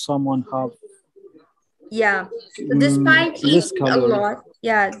 Slim, that someone have. Yeah. So despite eating a calorie. lot,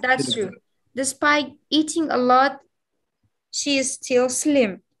 yeah, that's true. Despite eating a lot, she is still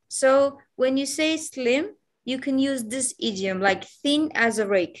slim. So when you say slim, you can use this idiom like thin as a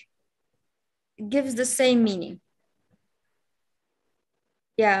rake. It gives the same meaning.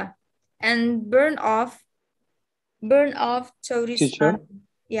 Yeah. And burn off Tori's. Teacher?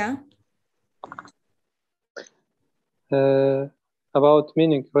 Yeah. About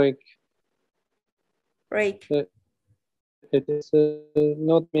meaning rake. Rake. It is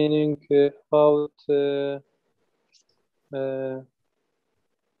not meaning about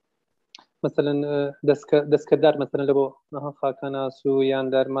مثلا دەستکەدار مثلا لە بۆ نەها خاکەناس و یان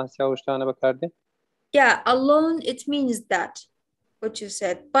دەرماسیا و شتانە بەکاردێن. Yeah, alone it means that what you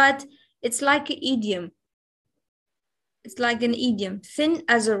said, but it's like an idiom. It's like an idiom. Thin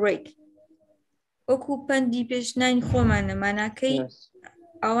as a rake. وەکو پەندی پێشنانی خۆمانە ماناکەی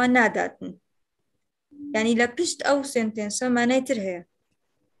ئەوە ناداتن. يعني لە پشت ئەو سنتێنسە مانای تر هەیە.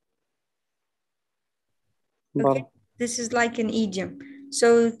 Okay, this is like an idiom. So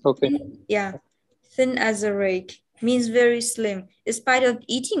yeah, thin as a rake means very slim. In spite of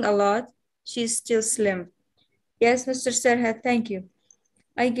eating a lot, she's still slim. Yes, Mr. Serhat, thank you.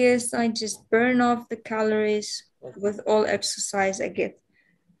 I guess I just burn off the calories with all exercise I get.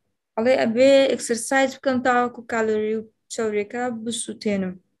 Ale abe exercise bkam ku calorie chawreka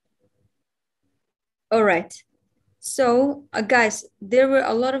busutenum. All right. So guys, there were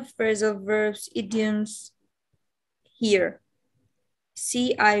a lot of phrasal verbs, idioms here.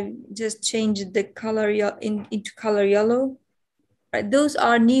 See, I just changed the color into color yellow. Right, those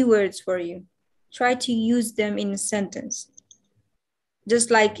are new words for you. Try to use them in a sentence.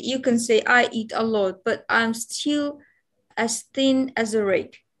 Just like you can say, I eat a lot, but I'm still as thin as a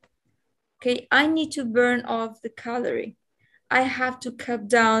rake. Okay, I need to burn off the calorie. I have to cut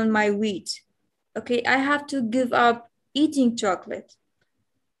down my weight. Okay, I have to give up eating chocolate.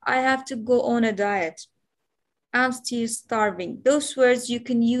 I have to go on a diet. I'm still starving. Those words you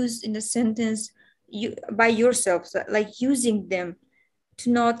can use in a sentence by yourself, so like using them to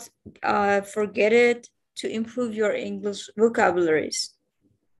not forget it, to improve your English vocabularies.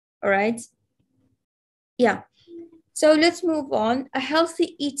 All right? Yeah. So let's move on. A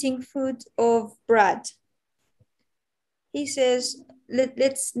healthy eating food of bread. He says,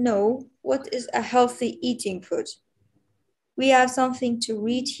 let's know what is a healthy eating food. We have something to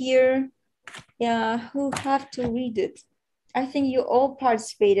read here. Yeah, who have to read it? I think you all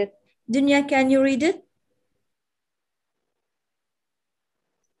participated. Dunya, can you read it?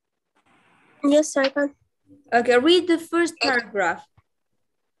 Yes, I can. Okay, read the first paragraph.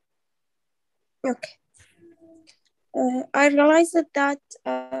 Okay. I realized that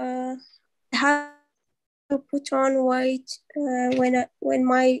I have to put on weight when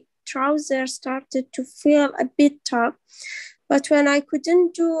my trousers started to feel a bit tough, but when I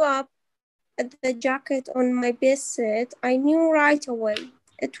couldn't do up the jacket on my bed set, I knew right away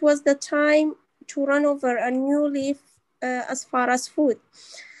it was the time to run over a new leaf as far as food.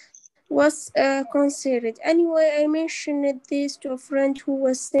 was considered. Anyway, I mentioned this to a friend who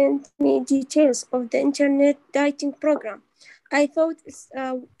was sent me details of the internet dieting program. I thought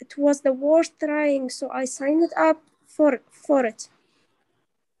it was the worst trying, so I signed up for it.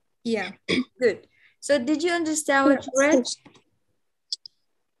 Yeah, good. So did you understand what you read?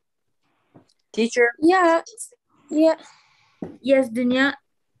 Teacher? Yeah. Yes, Dunya.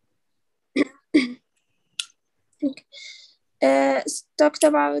 Talked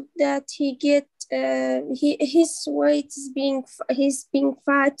about that he get his weight is he's being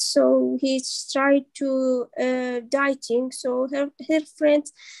fat, so he's tried to dieting. So her friend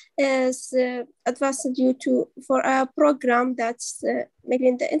is advised you to for a program that's maybe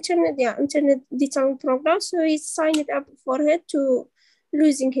in the internet dieting program. So he signed up for it to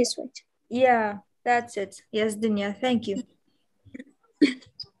losing his weight. Yeah, that's it. Yes, Dunya, thank you.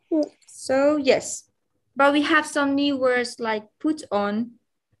 So yes, but we have some new words like put on.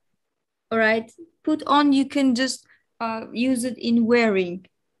 All right, put on, you can just use it in wearing,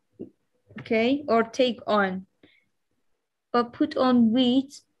 okay, or take on. But put on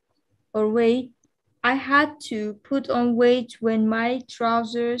weight or weight, I had to put on weight when my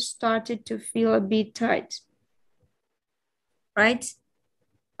trousers started to feel a bit tight, right?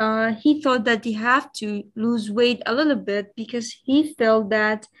 He thought that he had to lose weight a little bit because he felt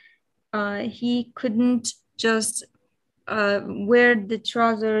that he couldn't just wear the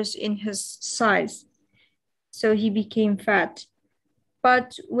trousers in his size. So he became fat.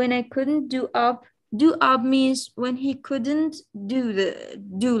 But when I couldn't do up means when he couldn't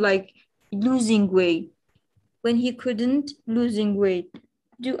do like losing weight. When he couldn't losing weight.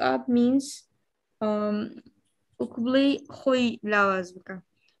 Do up means ukubli khoy lawaz baka.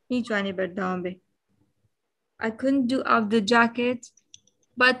 I couldn't do up the jacket,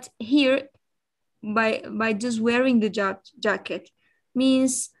 but here by just wearing the jacket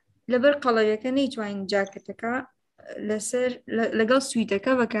means لبر قلبي كني توين jacket لسر لقل سويتك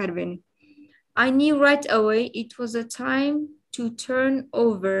بكاربين. I knew right away it was a time to turn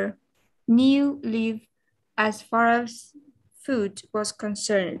over new leaf as far as food was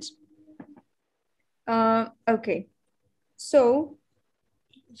concerned. Okay, so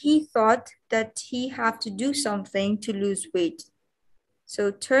he thought that he had to do something to lose weight.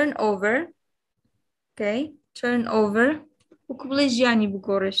 So turn over, okay, turn over.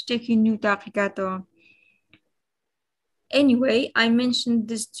 Anyway, I mentioned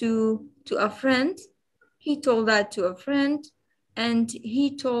this to a friend. He told that to a friend, and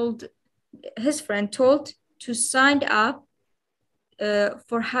his friend told to sign up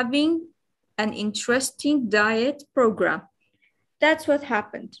for having an interesting diet program. That's what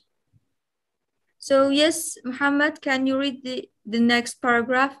happened. So yes, Muhammad, can you read the next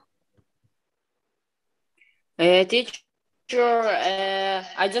paragraph? Teacher,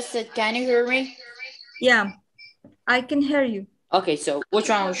 I just said, can you hear me? Yeah, I can hear you. Okay, so which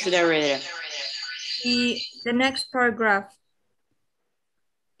one should I read? The next paragraph.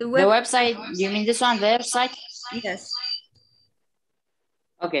 The website, you mean this one, the website? Yes.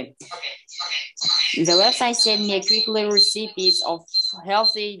 Okay. The website sent me quickly recipes of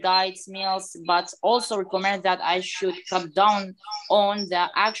healthy diets meals, but also recommend that I should cut down on the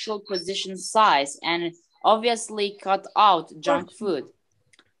actual portion size and obviously cut out junk food.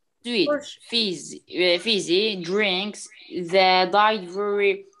 Sweet, fizzy drinks, the diet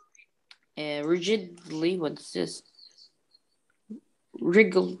very rigidly, what's this?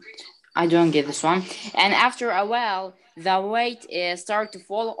 Wriggled. I don't get this one. And after a while, the weight started to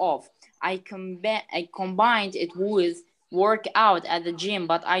fall off. I combined it with workout at the gym,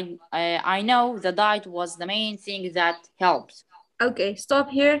 but I know the diet was the main thing that helped. Okay, stop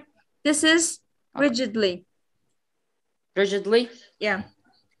here. This is rigidly. Rigidly? Yeah.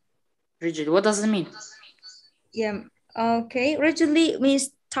 Rigid. What does it mean? Yeah. Okay. Rigidly means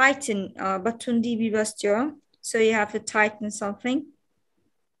tighten. Batundi bibastyo. So you have to tighten something.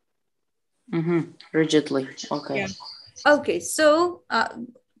 Rigidly. Okay. Yeah. Okay. So,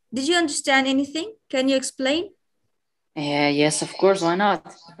 did you understand anything? Can you explain? Yes, of course. Why not?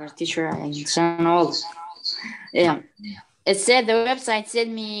 Our teacher, I understand all. Yeah. It said the website sent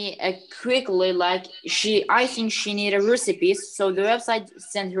me quickly, like I think she needed recipes, so the website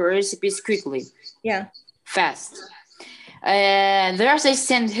sent her recipes quickly. Yeah. Fast. The website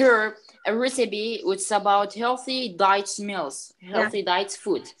sent her a recipe which is about healthy diet meals, healthy diet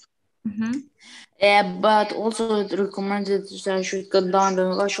food. But also it recommended that I should cut down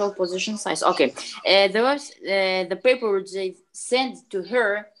the actual position size. Okay. The paper they sent to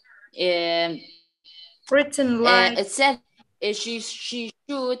her written like it said she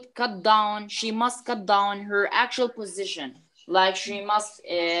should cut down, she must cut down her actual position, like she must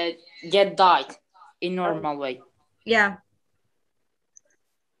get diet in normal way. Yeah.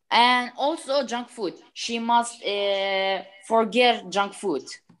 And also junk food. She must forget junk food.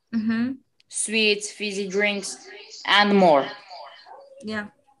 Mm-hmm. Sweets, fizzy drinks, and more. Yeah.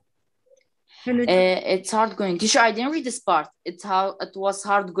 It's hard going. Tisha, I didn't read this part. It was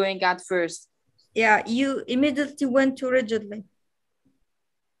hard going at first. Yeah, you immediately went to rigidly.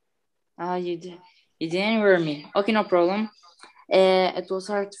 You didn't hear me. Okay, no problem. It was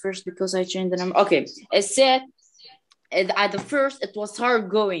hard first because I changed the number. Okay, it said at the first it was hard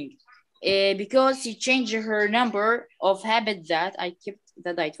going because she changed her number of habits that I kept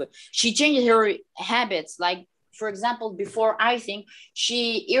the diet with. She changed her habits, like for example, before I think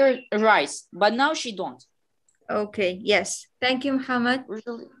she eat rice, but now she don't. Okay, yes. Thank you, Muhammad.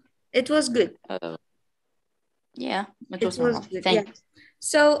 Really? It was good. Yeah, it was good. Yeah.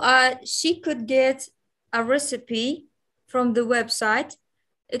 So she could get a recipe from the website.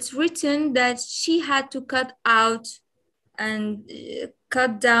 It's written that she had to cut out and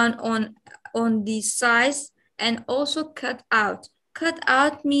cut down on the size and also cut out. Cut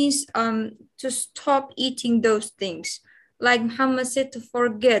out means to stop eating those things. Like Muhammad said, to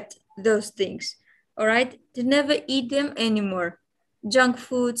forget those things. All right, to never eat them anymore. Junk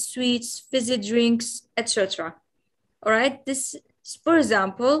food, sweets, fizzy drinks, etc. All right, this, for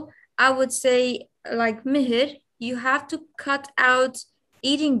example, I would say like Mihir, you have to cut out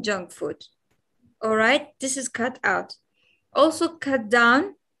eating junk food. All right, this is cut out. Also cut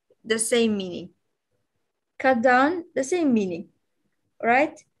down, the same meaning. Cut down, the same meaning. All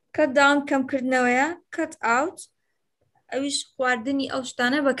right, cut down كم كردنا وياه, cut out أوش خواردني أو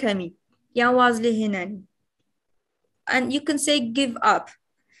شتانه بكمي يا وازلي هناني. And you can say give up.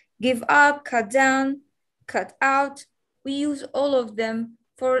 Give up, cut down, cut out. We use all of them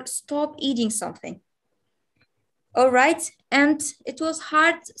for stop eating something. All right, and it was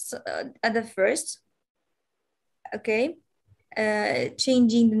hard at the first, okay,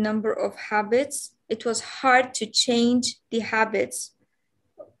 changing the number of habits. It was hard to change the habits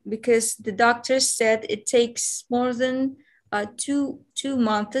because the doctor said it takes more than two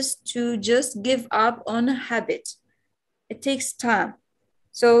months to just give up on a habit. It takes time.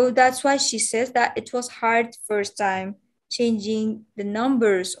 So that's why she says that it was hard first time changing the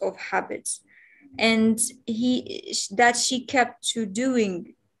numbers of habits, and that she kept to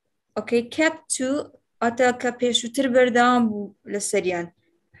doing. Okay, kept to ata kapeshutir berdam bu leserian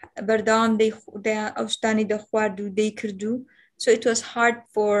berdam de avstani de khwardu de kirdu. So it was hard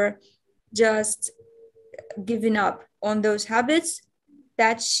for just giving up on those habits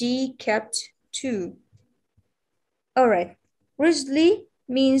that she kept to. All right, rigidly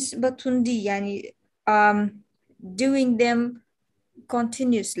means batundi, yani doing them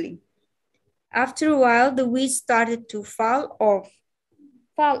continuously. After a while, the weight started to fall off.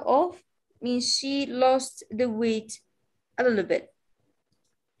 Fall off means she lost the weight a little bit.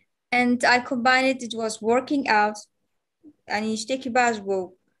 And I combined it was working out. And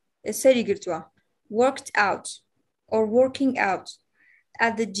worked out or working out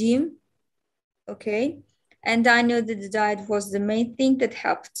at the gym. Okay. And I know that the diet was the main thing that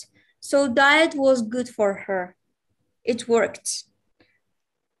helped. So diet was good for her. It worked,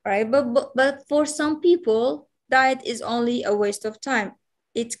 right? But for some people, diet is only a waste of time.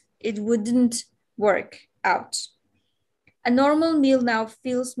 It wouldn't work out. A normal meal now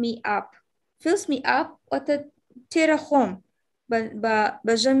fills me up. Fills me up what a terachom, but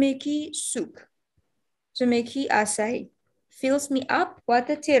jameki soup. Jameki asai. Fills me up what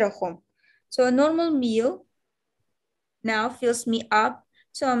a terachom. So a normal meal now fills me up,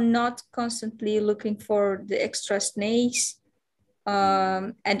 so I'm not constantly looking for the extra snacks.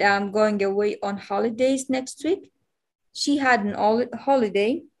 And I'm going away on holidays next week. She had an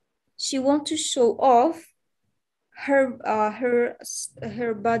holiday. She wants to show off her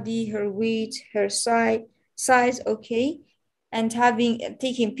body, her weight, her size, okay, and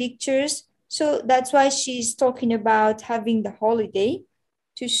taking pictures. So that's why she's talking about having the holiday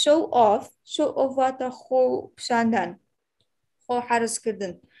to show off what the whole shandan.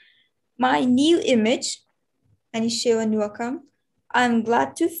 My new image, I'm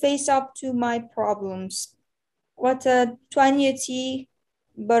glad to face up to my problems. What a 20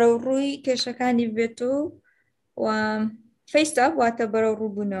 barorui keshakani veto faced up what a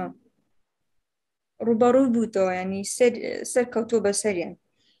barorubuno. Rubarubuto yani serkautuba serian.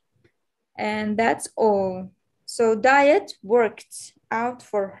 And that's all. So diet worked out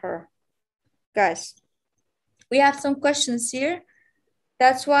for her. Guys, we have some questions here.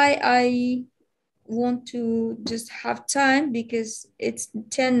 That's why I want to just have time because it's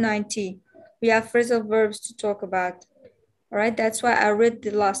 10:90. We have phrasal verbs to talk about. All right, that's why I read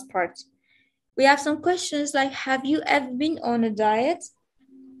the last part. We have some questions like, have you ever been on a diet?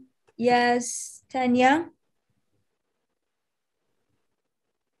 Yes, Tanya.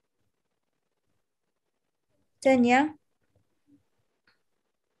 Tanya.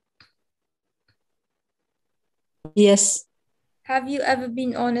 Yes. Have you ever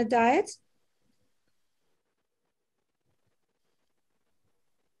been on a diet?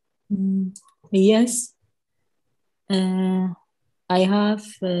 Yes. I have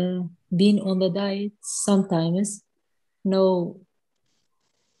been on the diet sometimes. No,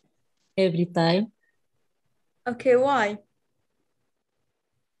 every time. Okay, why?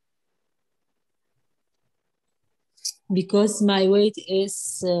 Because my weight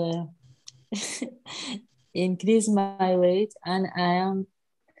is increase my weight and I am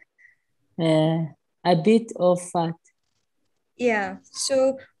a bit of fat. Yeah,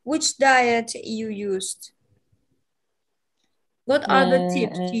 so which diet you used? What are the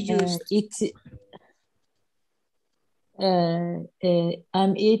tips you used? Eat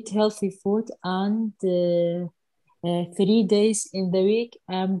healthy food and 3 days in the week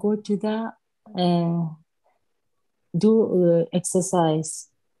I'm go to the do exercise.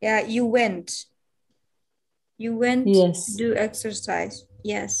 Yeah, you went. You went Yes. to do exercise.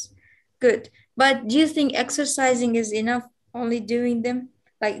 Yes, good. But do you think exercising is enough? Only doing them?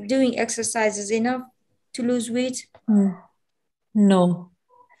 Like doing exercise is enough to lose weight? No.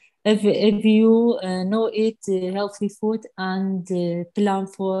 If you know eat healthy food and plan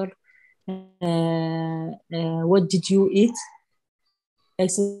for what did you eat,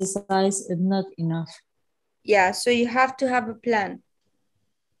 exercise is not enough. Yeah, so you have to have a plan.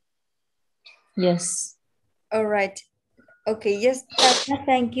 Yes. All right. Okay, yes,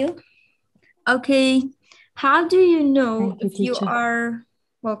 thank you. Okay, how do you know Thank you, if you teacher. are,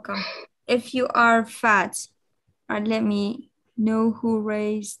 welcome, if you are fat? All right, let me know who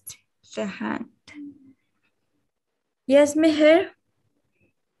raised the hand. Yes, Meher?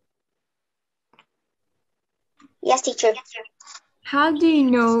 Yes, teacher. How do you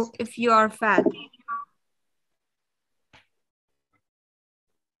know if you are fat?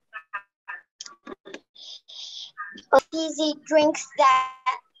 Easy drinks that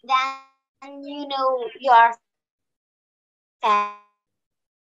then you know you are fat.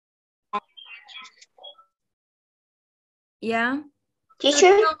 Yeah.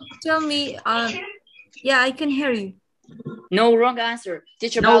 Teacher? Tell me, yeah, I can hear you. No, wrong answer.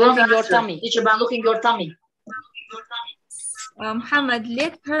 Teacher, No, by wrong looking your answer. tummy. Teacher, by looking your tummy. Muhammad,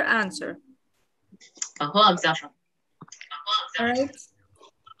 let her answer. All right.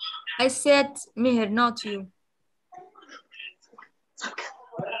 I said Meher, not you.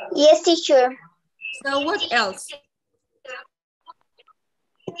 Yes, teacher. So what else?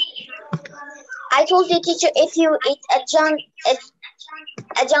 I told you, teacher, if you eat a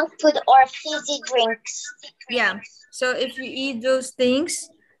junk food or fizzy drinks. Yeah. So if you eat those things,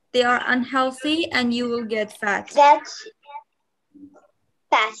 they are unhealthy and you will get fat. That's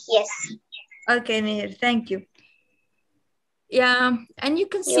fat, yes. Okay, Meher, thank you. Yeah, and you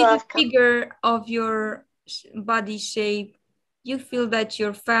can see You're the welcome. figure of your body shape. You feel that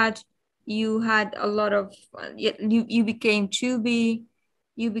you're fat. You had a lot of, you became chubby.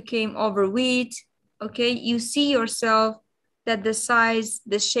 You became overweight. Okay, you see yourself that the size,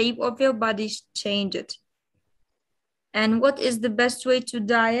 the shape of your body changed. And what is the best way to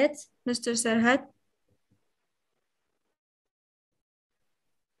diet, Mr. Serhat?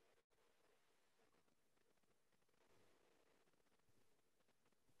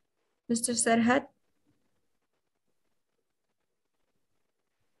 Mr. Serhat?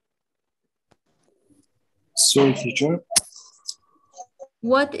 Sorry, teacher.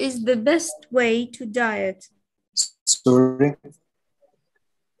 What is the best way to diet? Sorry.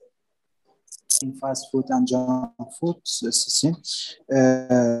 In fast food and junk food,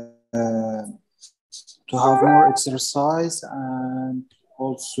 to have more exercise and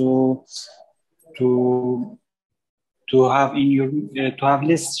also to have in your to have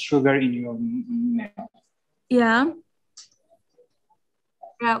less sugar in your meal. Yeah.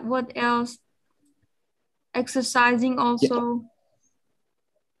 Yeah. What else? Exercising also. Yeah.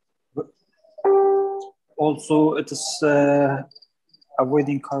 Also, it is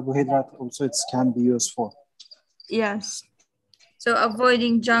avoiding carbohydrate. Also, it can be useful. Yes. So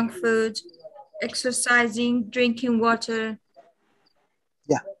avoiding junk food, exercising, drinking water.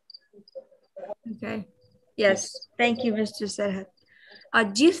 Yeah. Okay. Yes. Thank you, Mr. Serhat.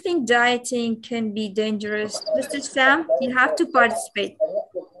 Do you think dieting can be dangerous? Mr. Sam, you have to participate.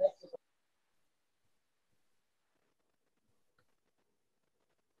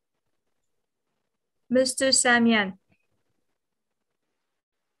 Mr. Samian.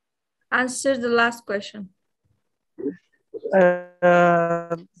 Answer the last question.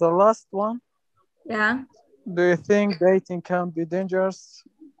 The last one. Yeah. Do you think dating can be dangerous?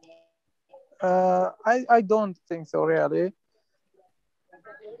 I don't think so, really.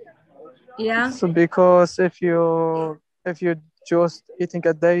 Yeah. So because if you just eating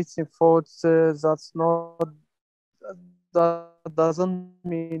a dating food, that doesn't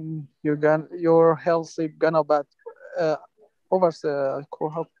mean your health is gonna bad. Over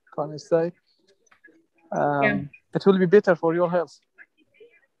how can I say? It will be better for your health.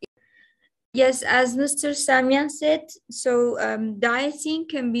 Yes, as Mr. Samian said, so dieting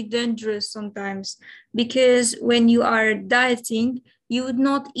can be dangerous sometimes because when you are dieting, you would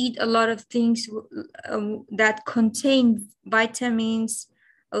not eat a lot of things that contain vitamins,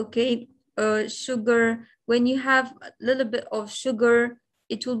 okay, sugar. When you have a little bit of sugar,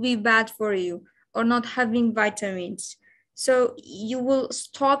 it will be bad for you, or not having vitamins. So you will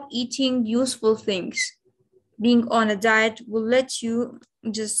stop eating useful things. Being on a diet will let you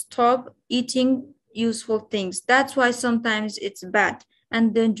just stop eating useful things. That's why sometimes it's bad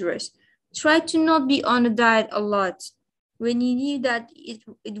and dangerous. Try to not be on a diet a lot. When you knew that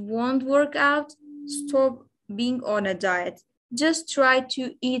it won't work out, stop being on a diet. Just try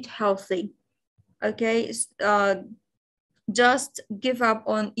to eat healthy. Okay, just give up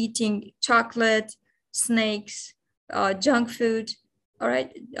on eating chocolate, snacks, junk food. All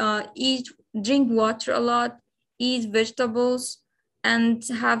right, drink water a lot, eat vegetables, and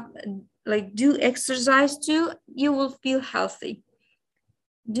do exercise too. You will feel healthy.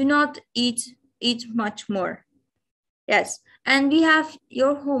 Do not eat much more. Yes, and we have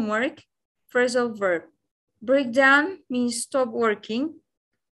your homework. Phrasal verb. Breakdown means stop working.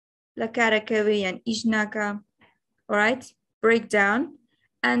 Lakarakawiyan ishnaka. All right, break down.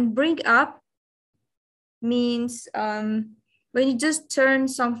 And bring up means when you just turn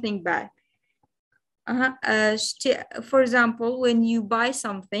something back. For example, when you buy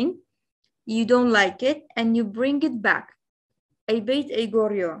something, you don't like it, and you bring it back. Ay bait ay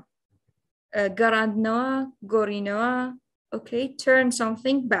goryo. Garandnoa, gorinoa. Okay, turn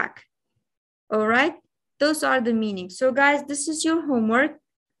something back. All right, those are the meanings. So guys, this is your homework.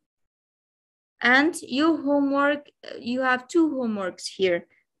 And your homework, you have two homeworks here.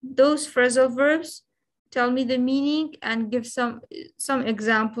 Those phrasal verbs, tell me the meaning and give some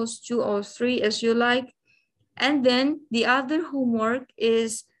examples, 2 or 3 as you like. And then the other homework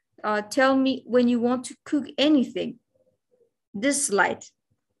is tell me when you want to cook anything. This slide,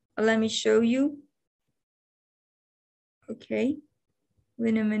 let me show you. Okay,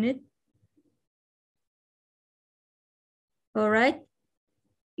 wait a minute. All right.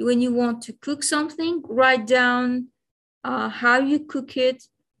 When you want to cook something, write down how you cook it,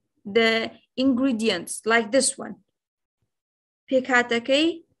 the ingredients, like this one.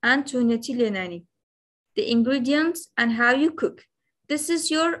 Pekatake and tunetilenani. The ingredients and how you cook. This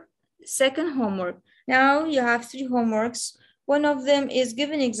is your second homework. Now you have 3 homeworks. One of them is give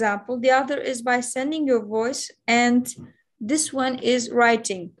an example. The other is by sending your voice. And this one is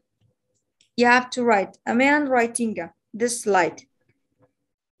writing. You have to write. A man writing this slide.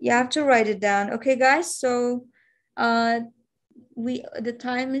 You have to write it down. Okay, guys. So the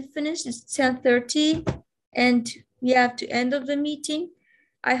time is finished. It's 10:30, and we have to end of the meeting.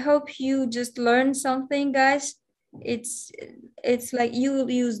 I hope you just learned something, guys. It's like you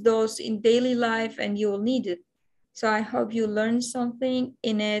will use those in daily life, and you will need it. So I hope you learned something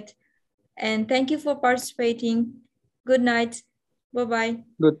in it. And thank you for participating. Good night. Bye-bye.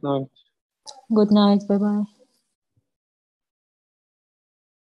 Good night. Good night. Bye-bye.